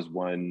was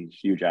one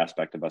huge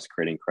aspect of us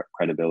creating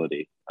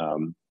credibility.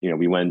 You know,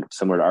 we went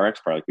similar to RX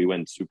product, we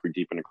went super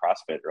deep into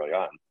CrossFit early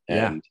on.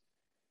 And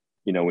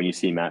you know, when you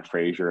see Matt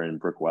Frazier and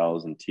Brooke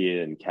Wells and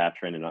Tia and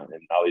Katrin and all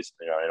these,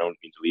 you know, I don't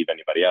mean to leave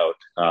anybody out,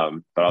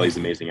 but all these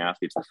amazing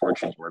athletes, we're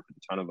fortunate to work with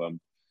a ton of them.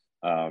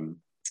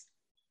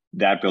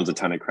 That builds a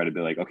ton of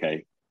credibility. Like,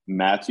 okay,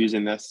 Matt's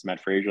using this,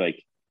 Matt Frazier,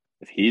 like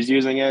if he's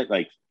using it,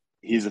 like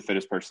he's the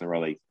fittest person in the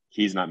world. Like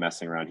he's not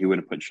messing around. He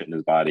wouldn't put shit in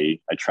his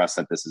body. I trust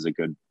that this is a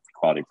good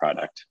quality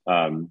product.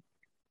 And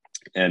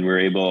we're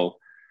able,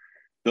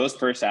 those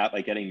first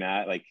like getting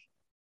Matt, like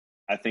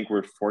I think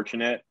we're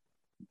fortunate.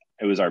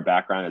 It was our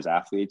background as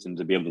athletes, and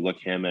to be able to look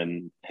him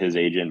and his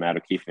agent, Matt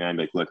O'Keefe, and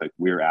be like, look, like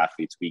we're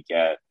athletes. We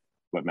get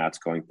what Matt's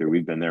going through.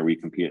 We've been there. We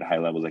compete at high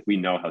levels. Like we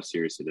know how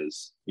serious it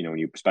is, you know, when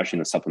you, especially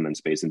in the supplement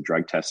space and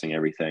drug testing,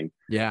 everything.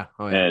 Yeah.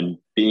 Oh, yeah.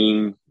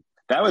 And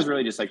that was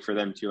really just like for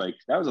them too, like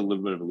that was a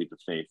little bit of a leap of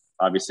faith.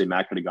 Obviously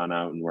Matt could have gone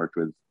out and worked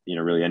with, you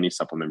know, really any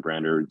supplement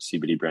brand or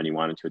CBD brand he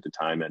wanted to at the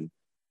time. And,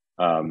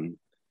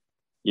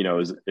 you know,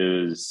 it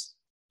was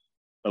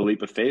a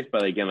leap of faith,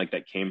 but again, like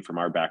that came from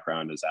our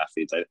background as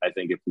athletes. I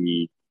think if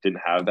we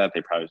didn't have that,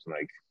 they probably was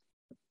like,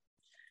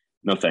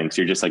 no thanks.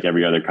 You're just like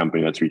every other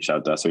company that's reached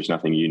out to us. There's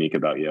nothing unique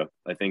about you.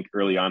 I think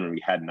early on when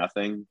we had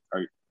nothing,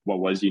 or what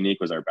was unique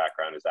was our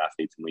background as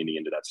athletes and leaning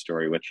into that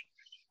story, which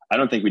I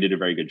don't think we did a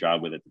very good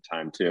job with at the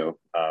time too.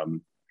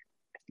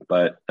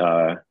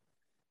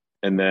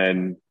 And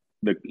then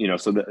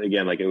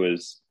again, like it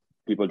was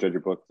people judge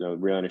your book, you know,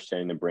 really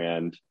understanding the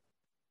brand,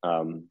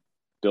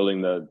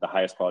 building the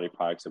highest quality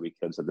products that we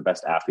could so the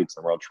best athletes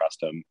in the world trust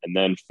them, and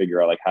then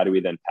figure out like how do we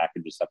then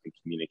package this up and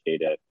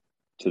communicate it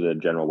to the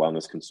general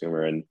wellness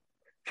consumer. And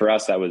for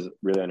us, that was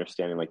really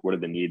understanding like what are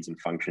the needs and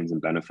functions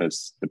and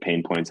benefits, the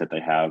pain points that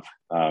they have.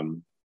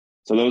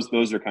 So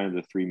those are kind of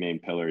the three main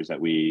pillars that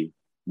we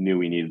knew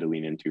we needed to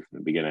lean into from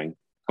the beginning.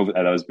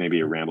 Hopefully, that was maybe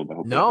a ramble, but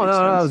hopefully no,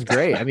 that was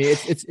great. I mean,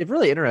 it's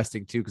really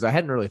interesting too, because I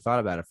hadn't really thought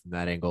about it from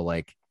that angle.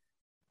 Like,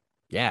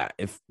 yeah,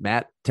 if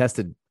Matt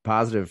tested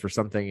positive for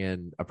something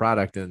in a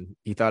product and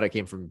he thought it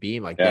came from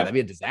Beam, like, yeah, that'd be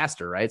a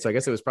disaster, right? So I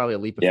guess it was probably a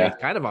leap of faith,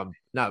 kind of on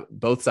not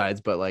both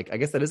sides, but like, I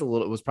guess that is it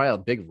was probably a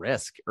big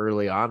risk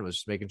early on, was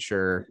just making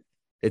sure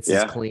it's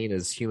as clean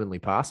as humanly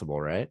possible,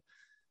 right?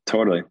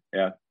 Totally.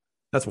 Yeah.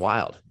 That's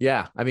wild.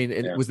 Yeah. I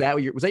mean, was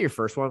that your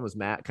first one? Was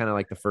Matt kind of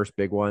like the first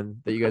big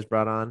one that you guys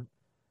brought on?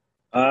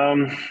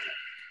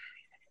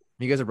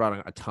 You guys have brought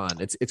on a ton.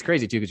 It's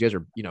crazy too, because you guys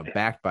are, you know,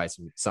 backed by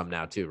some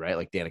now too, right?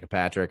 Like Danica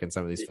Patrick and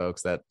some of these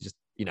folks that just,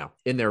 you know,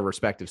 in their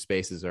respective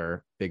spaces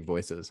are big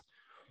voices.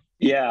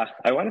 Yeah.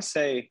 I want to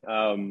say,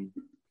 you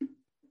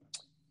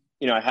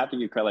know, I have to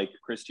give credit, like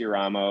Chris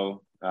Gioramo,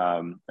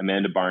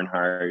 Amanda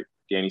Barnhart,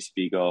 Danny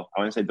Spiegel.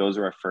 I want to say those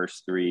are our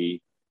first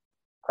three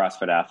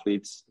CrossFit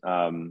athletes.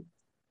 And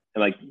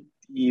like,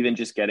 even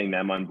just getting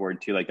them on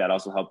board too, like that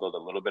also helped build a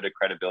little bit of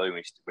credibility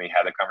when we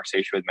had a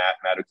conversation with Matt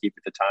O'Keefe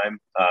at the time.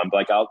 But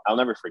like, I'll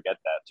never forget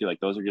that too. Like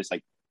those are just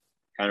like,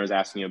 kind of was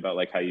asking you about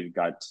like how you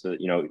got to,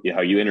 you know,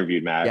 how you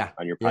interviewed Matt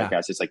on your podcast.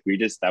 Yeah. It's like,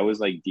 that was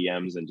like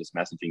DMs and just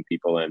messaging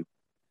people. And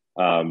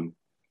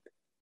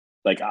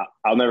like,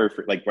 I'll never,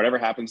 like whatever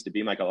happens to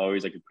be, like, I'll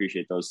always like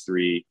appreciate those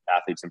three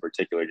athletes in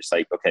particular. Just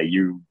like, okay,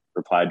 you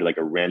replied to like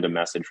a random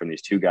message from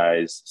these two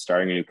guys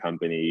starting a new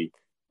company.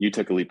 You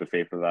took a leap of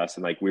faith with us,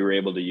 and like we were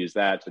able to use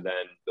that to then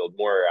build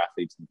more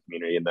athletes in the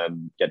community and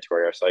then get to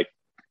where you're. So like,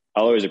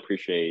 I'll always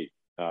appreciate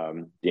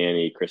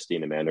Danny, Christy,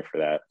 and Amanda for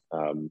that,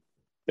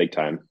 big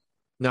time.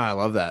 No, I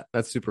love that.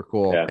 That's super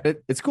cool. Yeah.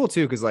 It's cool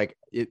too, because like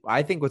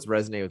I think what's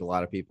resonated with a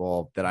lot of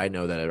people that I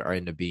know that are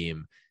into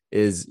Beam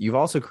is you've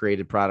also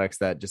created products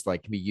that just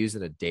like can be used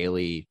in a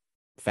daily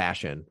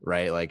fashion,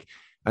 right? Like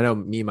I know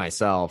me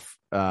myself,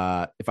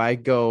 if I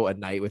go a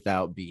night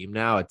without Beam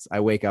now,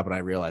 I wake up and I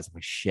realize I'm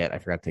like, shit, I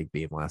forgot to take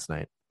Beam last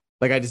night.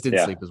 Like I just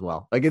didn't sleep as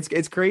well. Like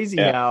it's crazy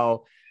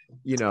how,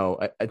 you know,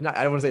 I don't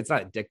want to say it's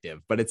not addictive,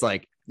 but it's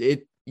like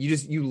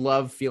you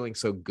love feeling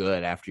so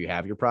good after you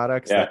have your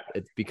products that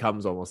it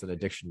becomes almost an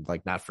addiction,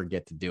 like not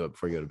forget to do it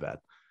before you go to bed.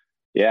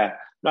 Yeah.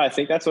 No, I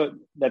think that's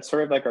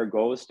sort of like our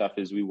goal with stuff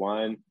is we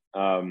want,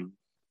 and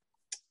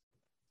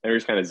we're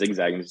just kind of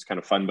zigzagging. It's kind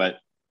of fun, but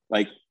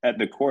like at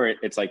the core,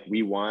 it's like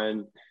we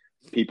want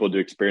people to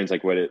experience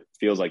like what it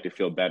feels like to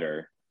feel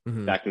better.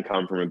 Mm-hmm. That can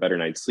come from a better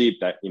night's sleep.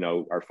 That, you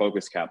know, our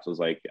focus capsules,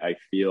 like I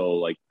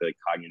feel like the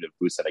cognitive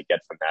boost that I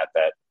get from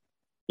that,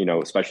 you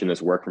know, especially in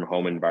this work from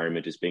home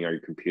environment, just being on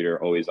your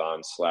computer, always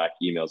on Slack,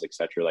 emails,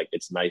 etc. Like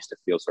it's nice to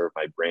feel sort of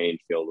my brain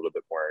feel a little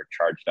bit more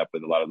charged up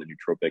with a lot of the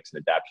nootropics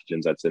and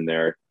adaptogens that's in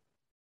there.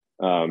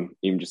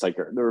 Even just like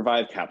the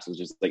Revive capsules,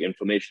 just like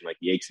inflammation, like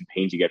the aches and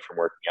pains you get from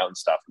working out and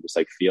stuff, and just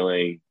like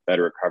feeling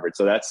better recovered.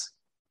 So that's,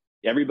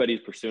 everybody's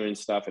pursuing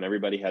stuff and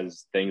everybody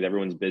has things,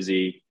 everyone's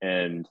busy.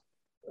 And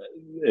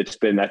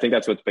I think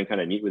that's what's been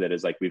kind of neat with it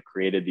is like, we've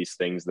created these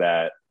things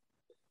that,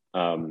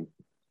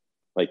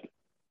 like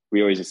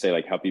we always just say,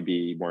 like, help you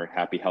be more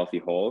happy, healthy,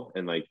 whole.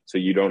 And like, so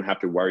you don't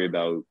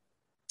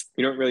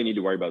really need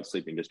to worry about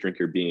sleeping. Just drink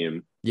your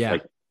Beam. Yeah.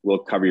 Like, we'll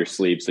cover your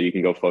sleep so you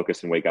can go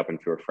focus and wake up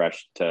and feel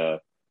refreshed to,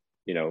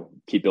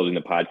 keep building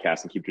the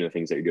podcast and keep doing the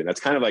things that you're doing. That's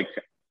kind of like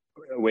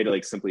a way to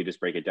like simply just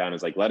break it down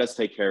is like, let us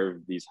take care of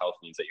these health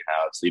needs that you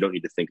have. So you don't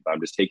need to think about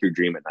them. Just take your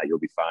Dream at night. You'll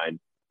be fine.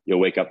 You'll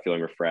wake up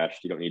feeling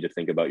refreshed. You don't need to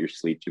think about your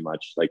sleep too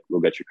much. Like,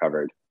 we'll get you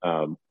covered.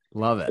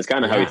 Love it. It's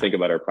kind of how we think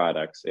about our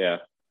products. Yeah.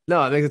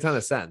 No, it makes a ton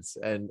of sense.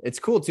 And it's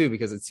cool too,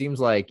 because it seems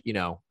like,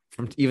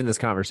 from even this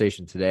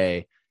conversation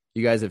today,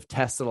 you guys have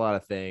tested a lot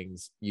of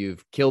things.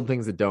 You've killed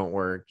things that don't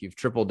work. You've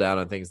tripled down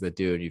on things that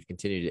do, and you've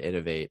continued to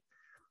innovate.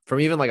 From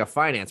even like a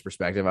finance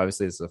perspective,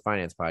 obviously this is a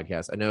finance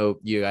podcast. I know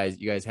you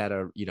guys had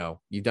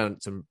you've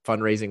done some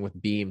fundraising with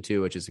Beam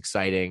too, which is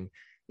exciting.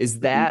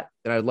 Is that,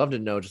 and I'd love to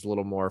know just a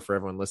little more for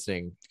everyone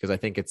listening, because I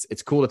think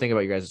it's cool to think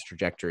about you guys'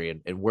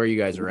 trajectory and where you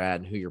guys are at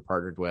and who you're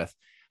partnered with.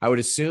 I would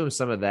assume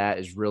some of that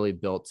is really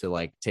built to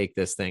like take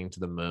this thing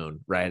to the moon,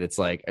 right? It's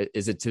like,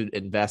 is it to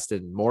invest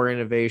in more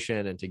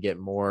innovation and to get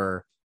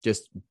more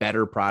just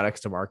better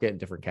products to market in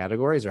different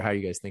categories, or how are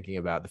you guys thinking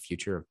about the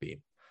future of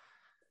Beam?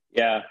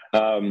 Yeah.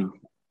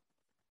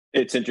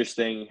 It's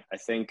interesting. I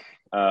think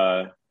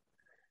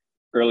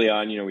early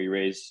on, we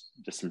raised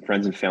just some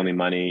friends and family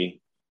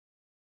money.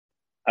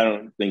 I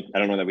don't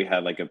know that we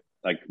had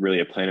really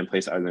a plan in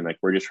place other than like,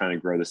 we're just trying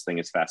to grow this thing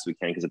as fast as we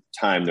can. Because at the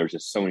time there was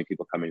just so many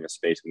people coming into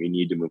space and we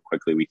need to move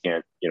quickly. We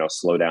can't,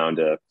 slow down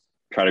to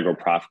try to grow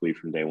profitably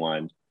from day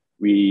one.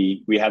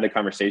 We had the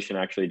conversation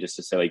actually just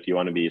to say, like, do you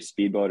want to be a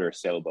speedboat or a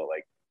sailboat?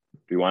 Like,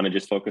 do you want to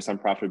just focus on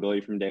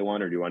profitability from day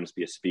one, or do you want to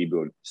be a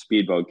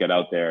speedboat, get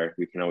out there?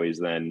 We can always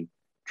then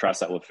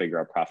trust that we'll figure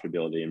out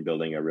profitability and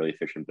building a really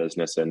efficient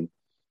business. And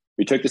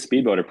we took the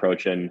speedboat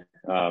approach. And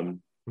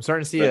I'm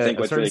starting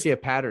to see a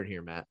pattern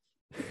here, Matt.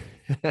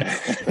 I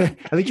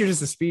think you're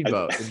just a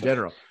speedboat in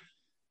general.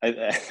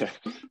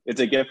 It's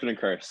a gift and a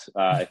curse,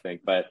 I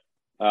think. But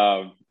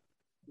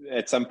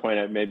at some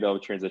point, maybe I'll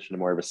transition to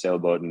more of a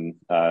sailboat and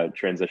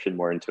transition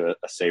more into a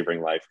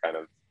savoring life kind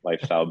of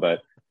lifestyle. But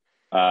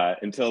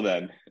until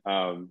then,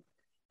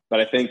 but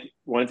I think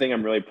one thing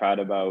I'm really proud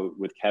about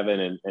with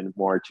Kevin and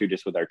more too,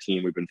 just with our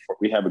team,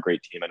 we have a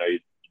great team. I know you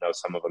know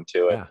some of them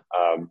too. Yeah.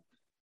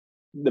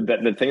 And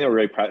the thing that we're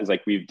really proud is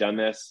like, we've done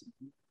this.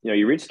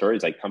 You read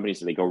stories like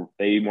companies,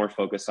 they more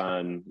focus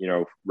on,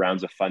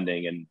 rounds of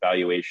funding and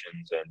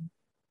valuations and,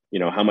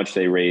 how much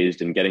they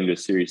raised and getting to a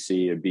Series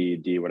C, a B,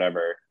 D,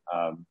 whatever.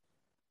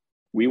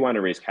 We want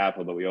to raise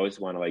capital, but we always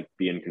want to like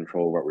be in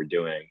control of what we're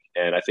doing.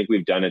 And I think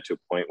we've done it to a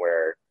point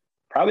where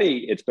probably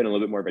it's been a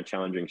little bit more of a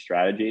challenging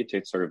strategy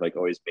to sort of like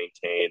always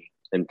maintain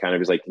and kind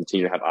of just like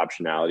continue to have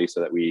optionality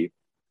so that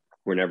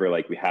we're never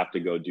like, we have to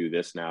go do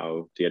this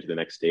now to get to the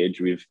next stage.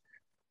 We've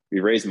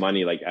raised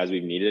money like as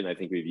we've needed, and I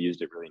think we've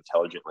used it really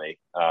intelligently.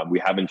 We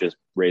haven't just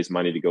raised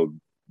money to go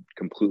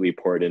completely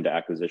pour it into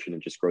acquisition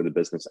and just grow the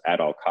business at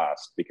all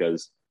costs,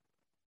 because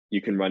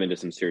you can run into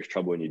some serious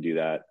trouble when you do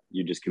that.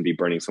 You just can be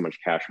burning so much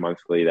cash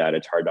monthly that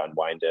it's hard to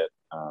unwind it.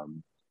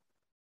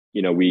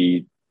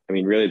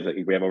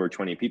 Really, we have over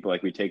 20 people.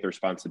 Like, we take the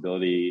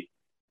responsibility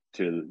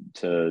to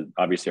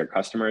obviously our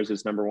customers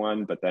is number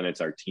one, but then it's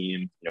our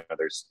team.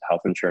 There's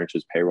health insurance,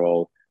 there's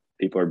payroll.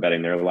 People are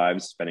betting their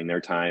lives, spending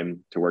their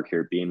time to work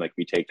here at Beam. Like,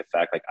 we take the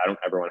fact, like, I don't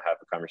ever want to have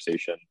a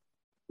conversation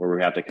where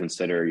we have to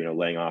consider,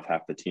 laying off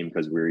half the team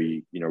because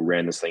we,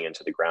 ran this thing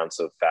into the ground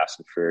so fast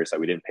and furious that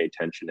we didn't pay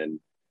attention and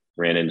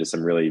ran into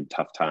some really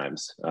tough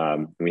times.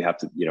 And we have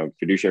to,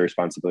 fiduciary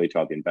responsibility to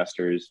all the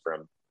investors,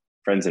 from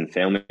friends and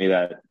family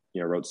that,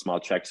 wrote small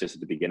checks just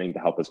at the beginning to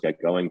help us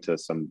get going, to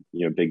some,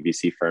 big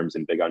VC firms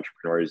and big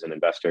entrepreneurs and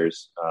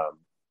investors.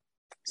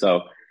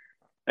 So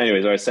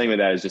anyways, what I was saying with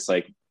that is just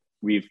like,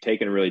 we've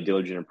taken a really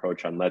diligent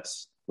approach on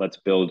let's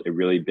build a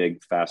really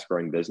big, fast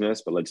growing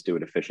business, but let's do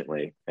it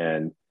efficiently.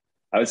 And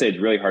I would say it's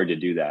really hard to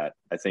do that.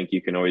 I think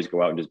you can always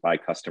go out and just buy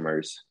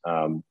customers.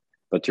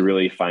 But to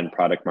really find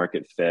product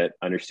market fit,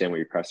 understand what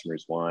your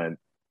customers want.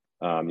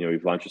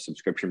 We've launched a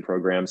subscription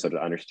program. So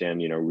to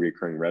understand,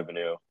 recurring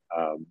revenue,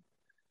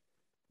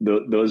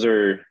 those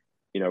are,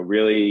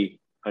 really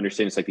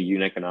understanding it's like the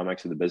unit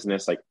economics of the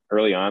business. Like,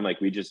 early on,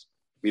 like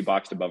we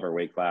boxed above our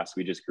weight class.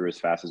 We just grew as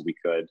fast as we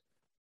could.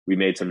 We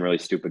made some really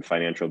stupid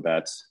financial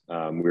bets.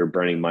 We were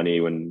burning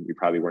money when we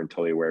probably weren't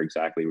totally aware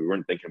exactly. We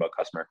weren't thinking about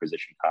customer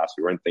acquisition costs.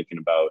 We weren't thinking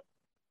about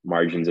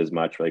margins as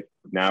much. Like,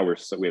 now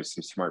we have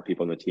some smart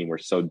people in the team. We're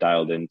so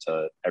dialed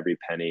into every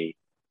penny.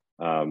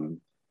 We're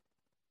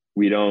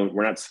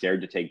not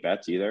scared to take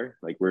bets either.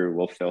 Like,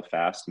 we'll fail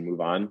fast and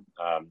move on.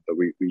 But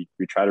we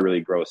try to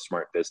really grow a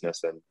smart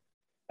business. And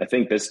I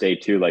think this day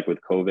too, like with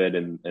COVID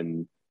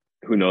and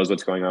who knows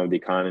what's going on with the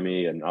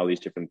economy and all these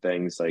different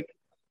things, like,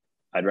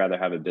 I'd rather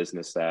have a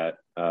business that,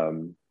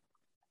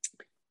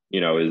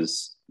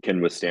 can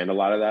withstand a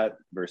lot of that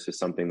versus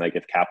something like,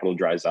 if capital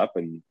dries up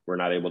and we're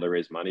not able to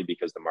raise money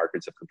because the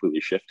markets have completely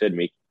shifted,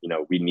 we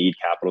need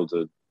capital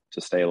to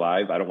stay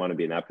alive. I don't want to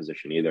be in that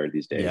position either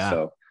these days. Yeah.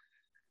 So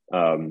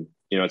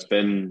It's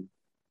been,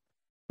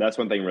 that's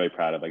one thing I'm really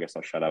proud of. I guess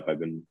I'll shut up. I've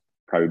been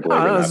probably No,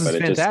 belaboring no, this that, is but it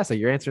just, fantastic.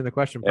 You're answering the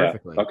question yeah.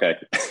 perfectly. Okay.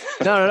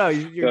 No, no, no.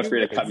 You're Feel doing free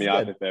to great. cut This me is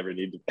off good. if I ever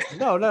need to.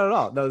 No, no,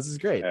 no, no. This is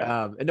great.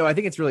 Yeah. And no, I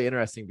think it's really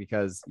interesting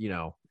because,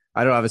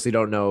 I don't obviously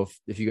don't know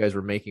if you guys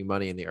were making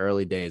money in the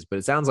early days, but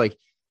it sounds like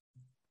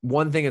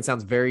one thing that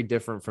sounds very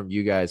different from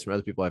you guys, from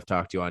other people I've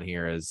talked to on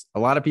here, is a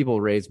lot of people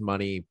raise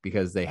money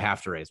because they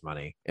have to raise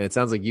money. And it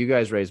sounds like you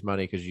guys raised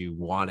money because you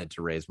wanted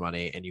to raise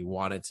money and you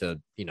wanted to,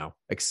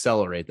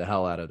 accelerate the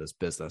hell out of this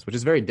business, which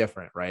is very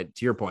different, right?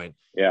 To your point,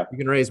 Yeah. you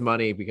can raise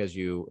money because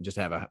you just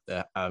have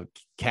a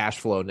cash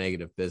flow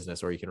negative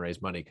business, or you can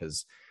raise money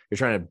because you're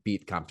trying to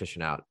beat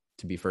competition out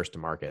to be first to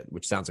market,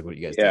 which sounds like what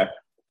you guys Yeah. did.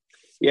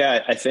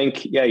 Yeah. I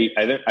think, yeah,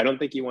 I don't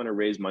think you want to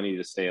raise money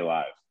to stay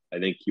alive. I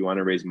think you want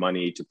to raise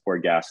money to pour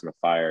gas in the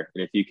fire.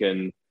 And if you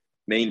can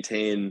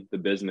maintain the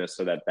business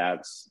so that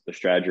that's the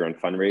strategy on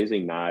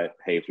fundraising, not,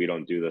 hey, if we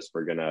don't do this,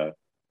 we're going to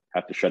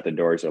have to shut the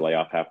doors or lay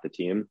off half the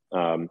team.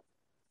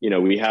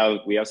 We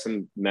have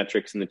some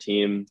metrics in the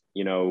team,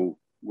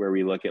 where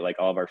we look at like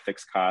all of our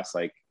fixed costs,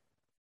 like,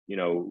 as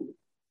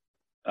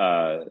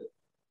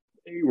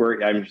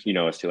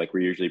to like, we're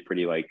usually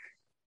pretty like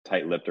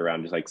tight-lipped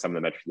around just like some of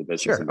the metrics of the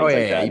business Sure. and Oh things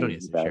yeah, like yeah. that. You don't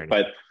need to share But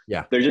anything.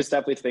 Yeah. there's just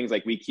definitely things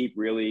like we keep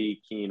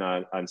really keen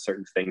on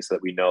certain things so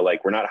that we know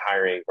like we're not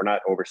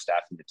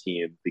overstaffing the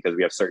team because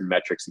we have certain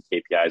metrics and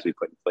KPIs we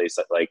put in place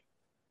that like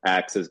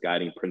acts as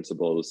guiding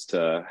principles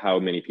to how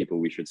many people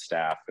we should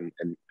staff and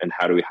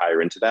how do we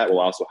hire into that,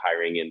 while also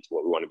hiring into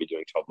what we want to be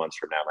doing 12 months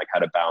from now, like how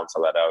to balance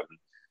all that out. And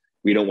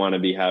we don't want to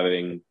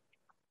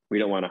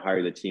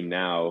hire the team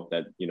now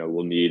that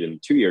we'll need in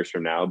 2 years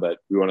from now, but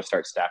we want to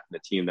start staffing the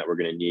team that we're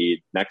going to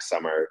need next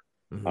summer,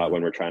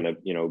 when we're trying to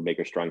make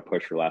a strong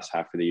push for the last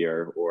half of the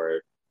year.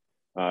 Or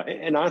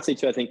and honestly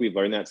too, I think we've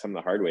learned that some of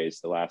the hard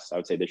ways. I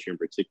would say this year in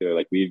particular,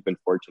 like we've been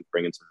fortunate to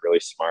bring in some really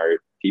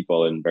smart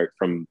people and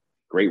from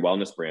great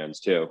wellness brands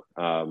too.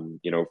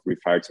 We've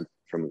hired some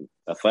from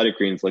Athletic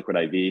Greens, Liquid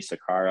IV,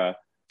 Sakara,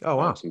 Oh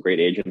wow. some great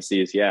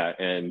agencies, yeah,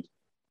 and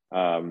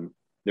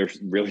they're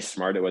really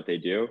smart at what they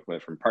do,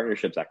 from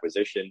partnerships,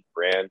 acquisition,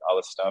 brand, all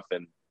this stuff.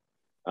 And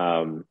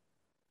Kevin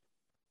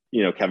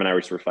and I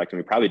were just reflecting,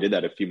 we probably did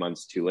that a few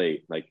months too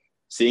late, like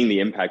seeing the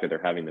impact that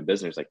they're having in the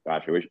business. Like,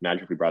 gosh,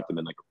 imagine if we brought them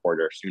in like a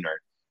quarter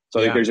sooner. So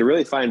Yeah. like, there's a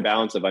really fine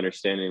balance of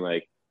understanding,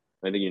 like,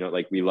 I think,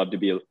 like we love to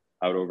be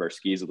out over our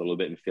skis a little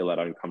bit and feel that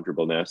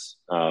uncomfortableness.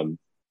 But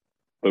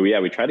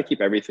we try to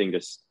keep everything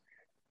just,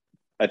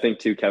 I think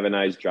too, Kevin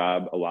and I's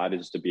job a lot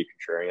is to be a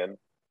contrarian.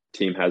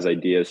 Team has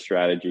ideas,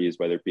 strategies,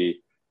 whether it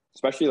be,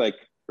 especially like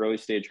early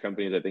stage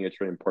companies, I think it's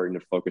really important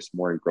to focus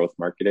more on growth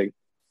marketing.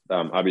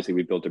 Obviously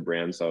we built a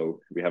brand, so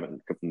we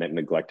haven't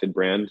neglected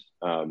brand.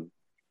 I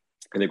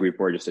think we've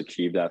more just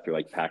achieved that through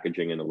like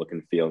packaging and the look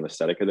and feel and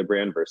aesthetic of the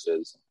brand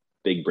versus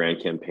big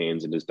brand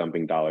campaigns and just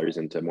dumping dollars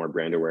into more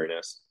brand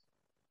awareness.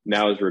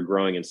 Now, as we're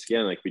growing and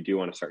scaling, like we do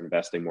want to start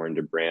investing more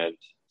into brand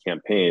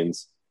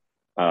campaigns.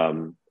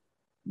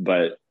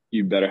 But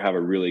you better have a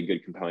really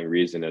good, compelling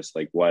reason as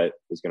like what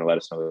is going to let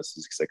us know this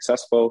is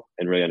successful,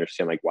 and really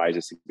understand like why is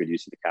this a good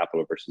use of the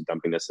capital versus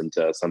dumping this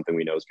into something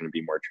we know is going to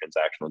be more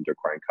transactional into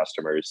acquiring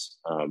customers.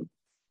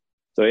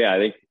 So yeah, I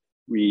think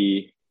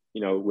we,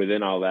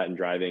 within all that and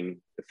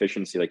driving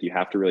efficiency, like you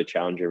have to really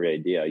challenge every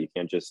idea. You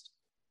can't just,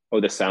 oh,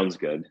 this sounds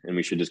good and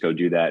we should just go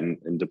do that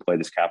and deploy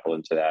this capital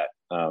into that.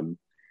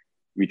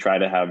 We try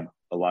to have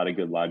a lot of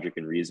good logic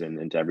and reason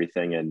into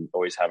everything, and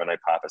always have an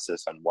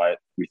hypothesis on what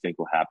we think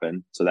will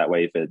happen. So that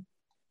way, if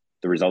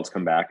the results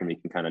come back and we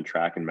can kind of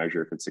track and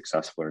measure if it's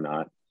successful or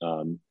not.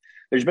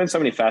 There's been so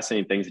many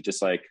fascinating things that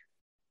just like,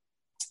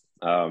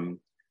 in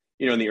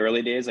the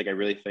early days, like I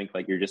really think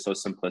like you're just so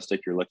simplistic.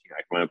 You're looking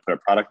like, I want to put a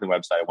product on the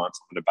website, I want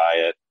someone to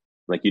buy it.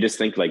 Like you just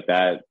think like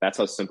that. That's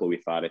how simple we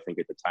thought, I think,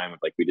 at the time, of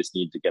like, we just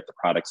need to get the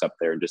products up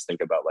there and just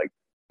think about like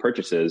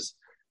purchases.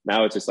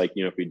 Now it's just like,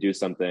 if we do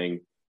something,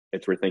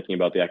 we're thinking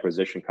about the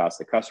acquisition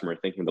cost of the customer,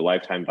 thinking the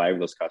lifetime value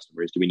of those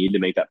customers. Do we need to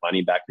make that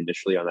money back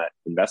initially on that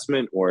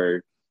investment?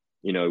 Or,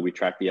 we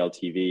track the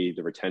LTV,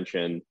 the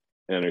retention,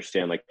 and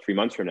understand like 3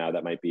 months from now,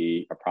 that might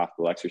be a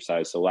profitable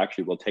exercise. So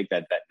we'll take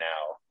that bet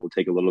now. We'll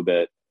take a little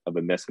bit of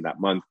a miss in that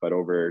month, but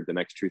over the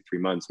next 2-3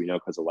 months, we know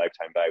because of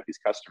lifetime value of these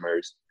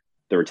customers,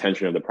 the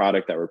retention of the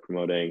product that we're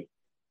promoting,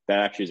 that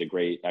actually is a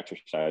great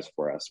exercise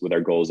for us with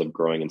our goals of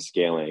growing and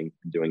scaling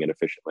and doing it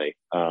efficiently.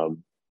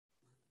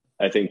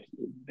 I think,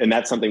 and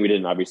that's something we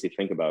didn't obviously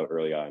think about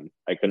early on.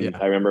 I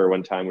remember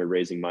one time we were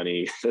raising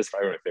money. That's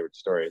probably one of my favorite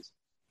stories.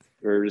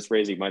 We were just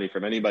raising money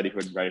from anybody who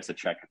would write us a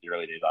check in the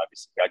early days.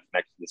 Obviously, we got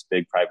connected to this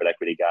big private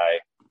equity guy.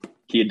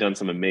 He had done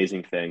some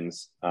amazing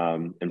things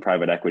in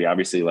private equity.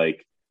 Obviously,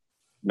 like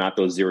not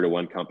those 0 to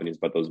 1 companies,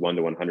 but those 1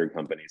 to 100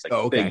 companies,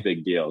 like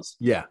big deals.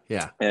 Yeah,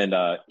 yeah. And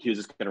he was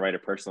just going to write a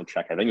personal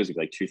check. I think it was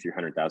like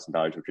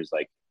 $200,000-$300,000, which was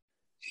like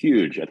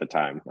huge at the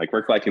time. Like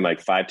we're collecting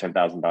like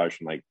 $5,000-$10,000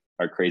 from like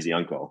our crazy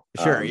uncle.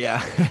 Sure.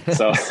 Yeah.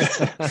 so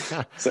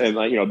and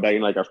like,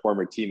 begging like our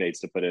former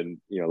teammates to put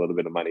in, a little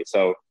bit of money.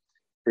 So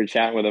we're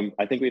chatting with him.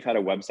 I think we've had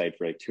a website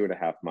for like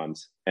 2.5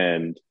 months,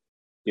 and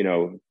you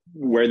know,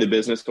 where the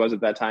business was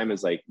at that time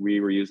is like we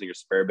were using a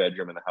spare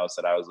bedroom in the house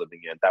that I was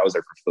living in. That was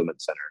our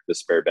fulfillment center, the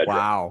spare bedroom.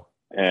 Wow.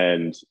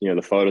 And, you know,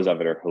 the photos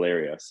of it are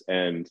hilarious.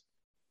 And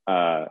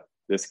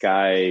this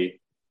guy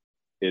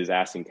is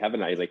asking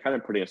Kevin, he's like kind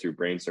of putting us through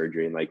brain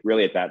surgery. And like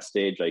really at that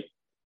stage, like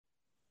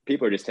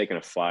people are just taking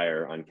a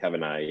flyer on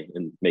Kevin and I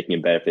and making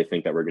a bet if they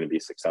think that we're going to be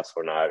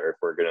successful or not, or if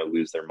we're going to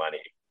lose their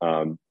money.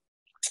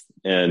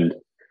 And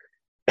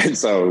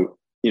so,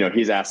 you know,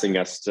 he's asking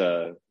us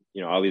to,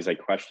 you know, all these like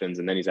questions.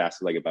 And then he's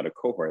asking like about a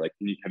cohort, like,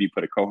 have you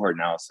put a cohort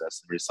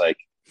analysis? And we're just like,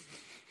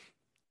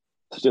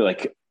 so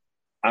like,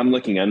 I'm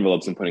looking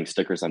envelopes and putting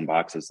stickers on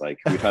boxes. Like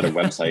we've had a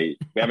website,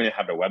 we haven't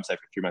had a website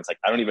for 3 months. Like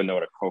I don't even know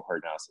what a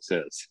cohort analysis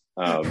is.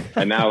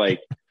 And now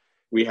like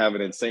we have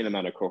an insane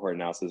amount of cohort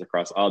analysis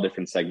across all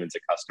different segments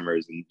of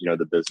customers and, you know,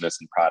 the business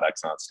and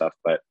products and all that stuff.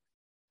 But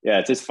yeah,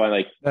 it's just fun.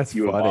 Like That's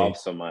you funny. Evolve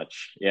so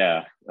much.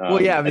 Yeah. Well,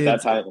 yeah, I mean,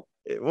 at that time,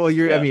 well,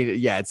 you're, yeah. I mean,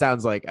 yeah, it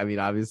sounds like, I mean,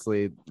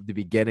 obviously the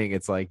beginning,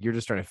 it's like, you're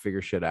just trying to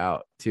figure shit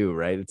out too,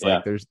 right? It's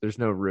like, there's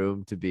no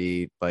room to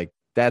be like,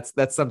 that's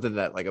something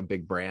that like a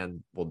big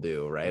brand will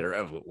do, right?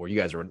 Or where you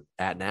guys are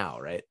at now,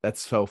 right? That's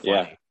so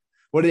funny.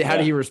 How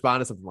did he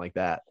respond to something like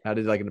that? How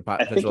did like a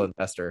potential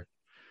investor?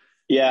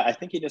 Yeah, I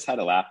think he just had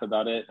a laugh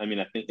about it. I mean,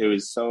 I think it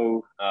was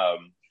so, I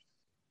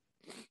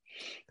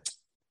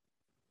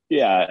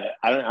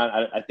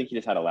think he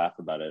just had a laugh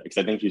about it because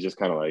I think he's just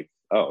kind of like,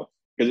 oh,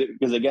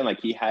 because again,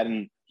 like he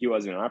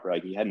wasn't an operator,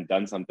 like he hadn't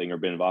done something or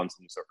been involved in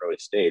something so early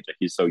stage. Like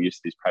he's so used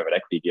to these private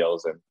equity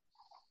deals, and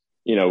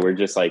you know, we're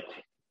just like,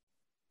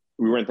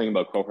 we weren't thinking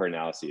about cohort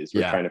analyses.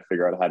 We're trying to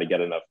figure out how to get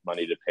enough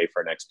money to pay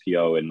for an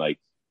XPO and like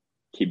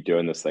keep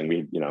doing this thing.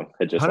 We, you know,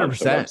 had just 100%.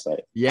 launched the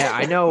website. Yeah,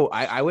 I know.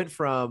 I went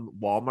from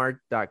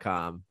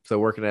Walmart.com, so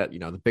working at, you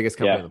know, the biggest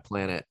company on the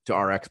planet, to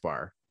RX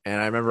Bar.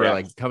 And I remember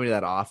like coming to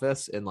that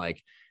office and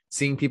like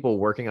seeing people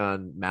working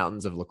on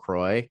mountains of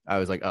LaCroix. I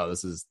was like, oh,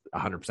 this is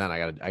 100%.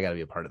 I gotta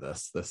be a part of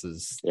this. This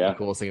is the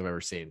coolest thing I've ever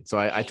seen. So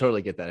I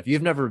totally get that. If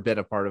you've never been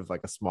a part of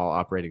like a small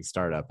operating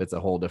startup, it's a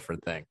whole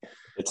different thing.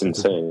 It's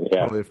insane.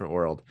 Yeah. Totally different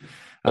world.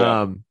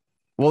 Yeah.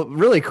 Well,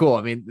 really cool.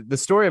 I mean, the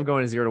story of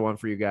going to 0 to 1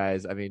 for you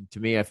guys, I mean, to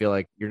me, I feel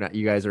like you're going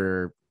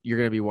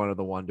to be one of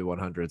the 1 to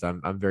 100s.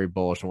 I'm very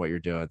bullish on what you're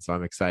doing. So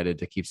I'm excited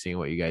to keep seeing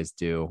what you guys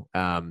do.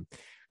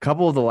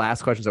 Couple of the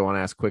last questions I want to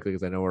ask quickly,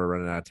 because I know we're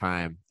running out of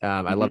time.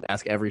 I love to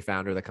ask every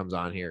founder that comes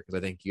on here, because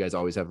I think you guys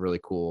always have really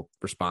cool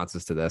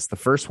responses to this. The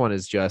first one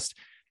is just,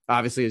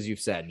 obviously, as you've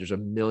said, there's a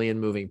million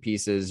moving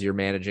pieces. You're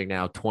managing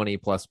now 20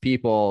 plus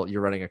people.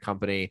 You're running a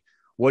company.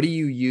 What do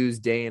you use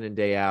day in and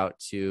day out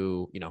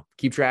to, you know,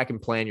 keep track and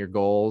plan your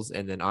goals?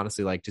 And then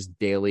honestly, like just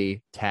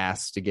daily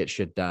tasks to get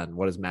shit done.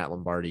 What does Matt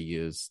Lombardi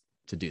use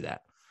to do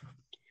that?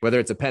 Whether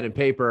it's a pen and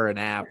paper, an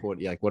app, what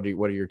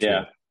are your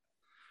tools?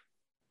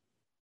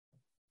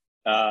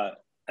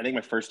 I think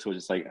my first tool is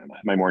just like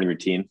my morning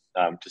routine.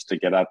 Just to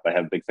get up, I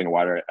have a big thing of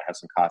water, I have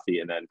some coffee,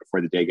 and then before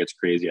the day gets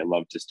crazy, I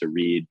love just to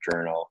read,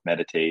 journal,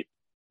 meditate.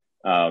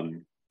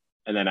 And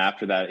then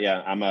after that,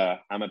 I'm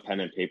a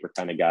pen and paper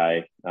kind of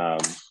guy.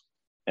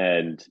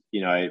 And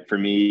you know, for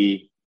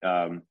me,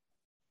 I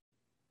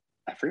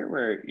forget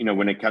where, you know,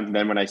 when it comes,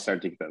 then when I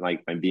start to get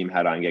like my beam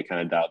hat on, get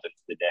kind of dialed into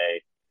the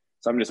day.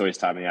 So I'm just always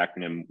taught me the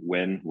acronym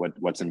WIN,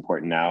 what's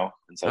important now.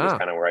 And so that's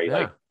kind of where I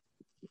like,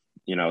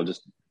 you know,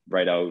 just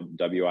write out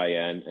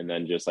WIN, and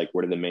then just like,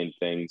 what are the main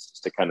things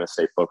just to kind of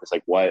stay focused,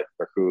 like what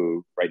or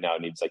who right now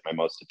needs like my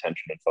most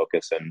attention and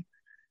focus. And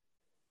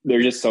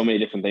there's just so many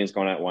different things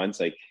going on at once.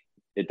 Like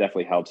it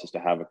definitely helps us to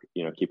have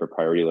keep a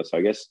priority list. So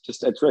I guess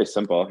just, it's really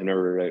simple. I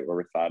never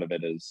really thought of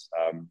it as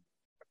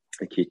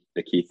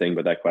the key thing,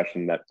 but that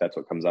question, that's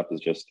what comes up, is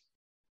just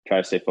try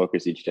to stay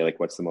focused each day. Like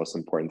what's the most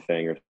important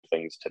thing or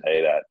things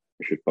today that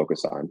we should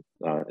focus on,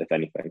 if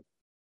anything.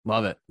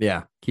 Love it.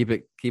 Yeah. Keep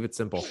it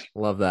simple.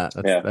 Love that.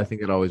 I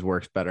think it always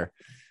works better.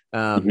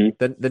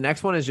 The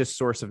next one is just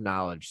source of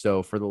knowledge.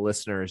 So for the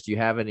listeners, do you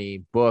have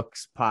any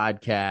books,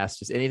 podcasts,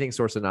 just anything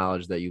source of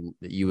knowledge that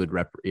you would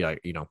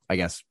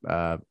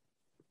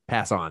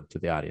pass on to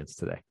the audience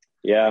today?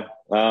 Yeah.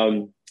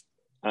 I'm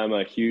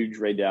a huge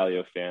Ray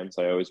Dalio fan,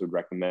 so I always would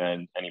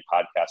recommend any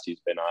podcast he's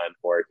been on,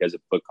 or he has a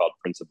book called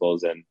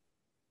Principles, and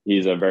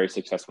he's a very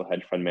successful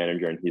hedge fund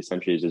manager, and he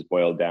essentially just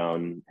boiled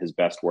down his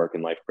best work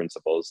and life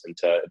principles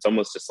into, it's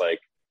almost just like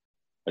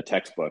a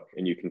textbook,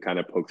 and you can kind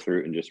of poke through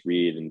it and just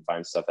read and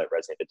find stuff that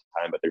resonated at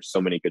the time. But there's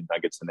so many good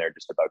nuggets in there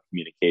just about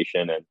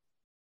communication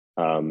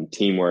and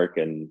teamwork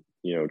and,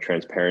 you know,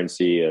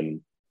 transparency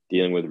and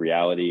dealing with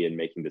reality and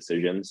making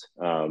decisions.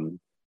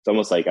 It's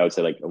almost like, I would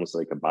say, like almost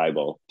like a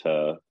Bible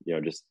to, you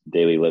know, just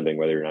daily living,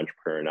 whether you're an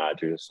entrepreneur or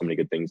not. There's so many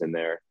good things in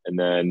there. And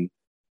then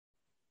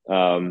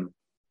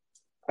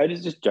I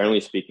just generally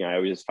speaking, I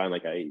always just find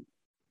like I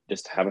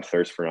just have a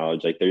thirst for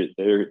knowledge. Like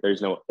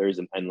there's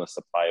an endless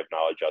supply of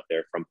knowledge out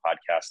there, from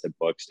podcasts to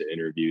books to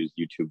interviews,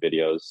 YouTube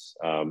videos.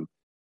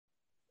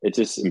 It's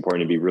just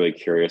important to be really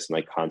curious and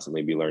like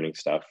constantly be learning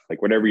stuff.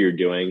 Like whatever you're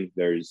doing,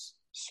 there's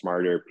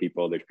smarter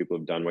people. There's people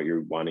who've done what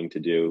you're wanting to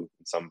do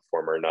in some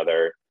form or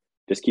another,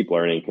 just keep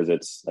learning, because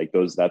it's like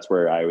that's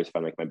where I always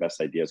find like my best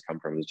ideas come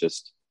from. Is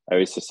just, I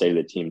always just say to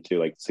the team too,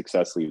 like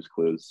success leaves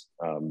clues.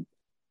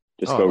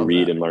 Just go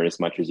read and learn as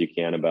much as you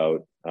can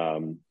about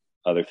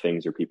other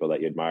things or people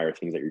that you admire,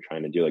 things that you're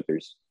trying to do. Like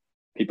there's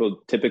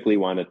people typically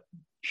want to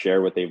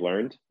share what they've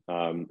learned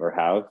or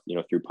have,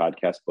 through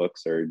podcast,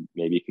 books, or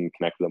maybe you can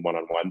connect with them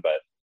one-on-one. But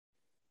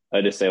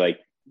I just say like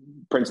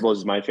Principles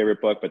is my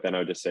favorite book, but then I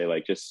would just say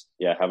like,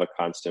 have a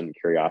constant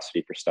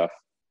curiosity for stuff.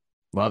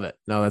 Love it.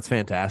 No, that's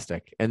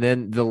fantastic. And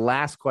then the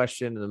last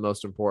question, and the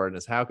most important,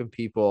 is how can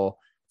people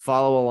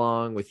follow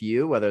along with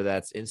you, whether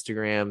that's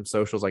Instagram,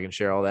 socials? I can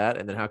share all that.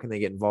 And then how can they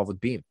get involved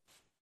with Beam?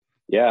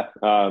 Yeah.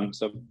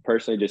 So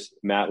personally, just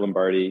Matt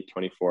Lombardi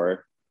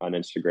 24 on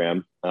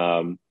Instagram.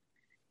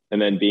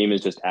 And then Beam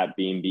is just at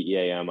Beam,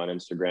 BEAM on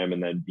Instagram,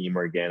 and then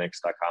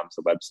beamorganics.com is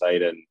the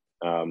website.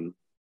 And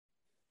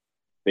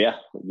yeah.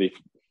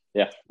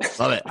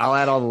 Love it. I'll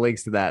add all the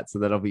links to that, so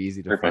that'll be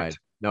easy to find.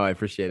 No, I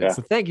appreciate it. Yeah.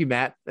 So thank you,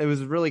 Matt. It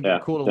was really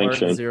cool to learn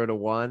the 0 to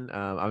 1.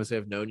 Obviously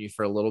I've known you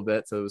for a little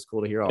bit, so it was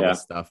cool to hear all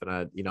this stuff. And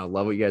I,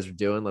 love what you guys are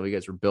doing, love what you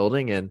guys are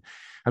building. And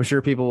I'm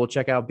sure people will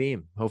check out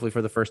Beam, hopefully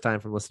for the first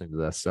time from listening to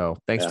this. So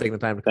thanks for taking the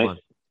time to come on.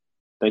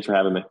 Thanks for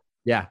having me.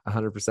 Yeah,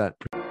 100%.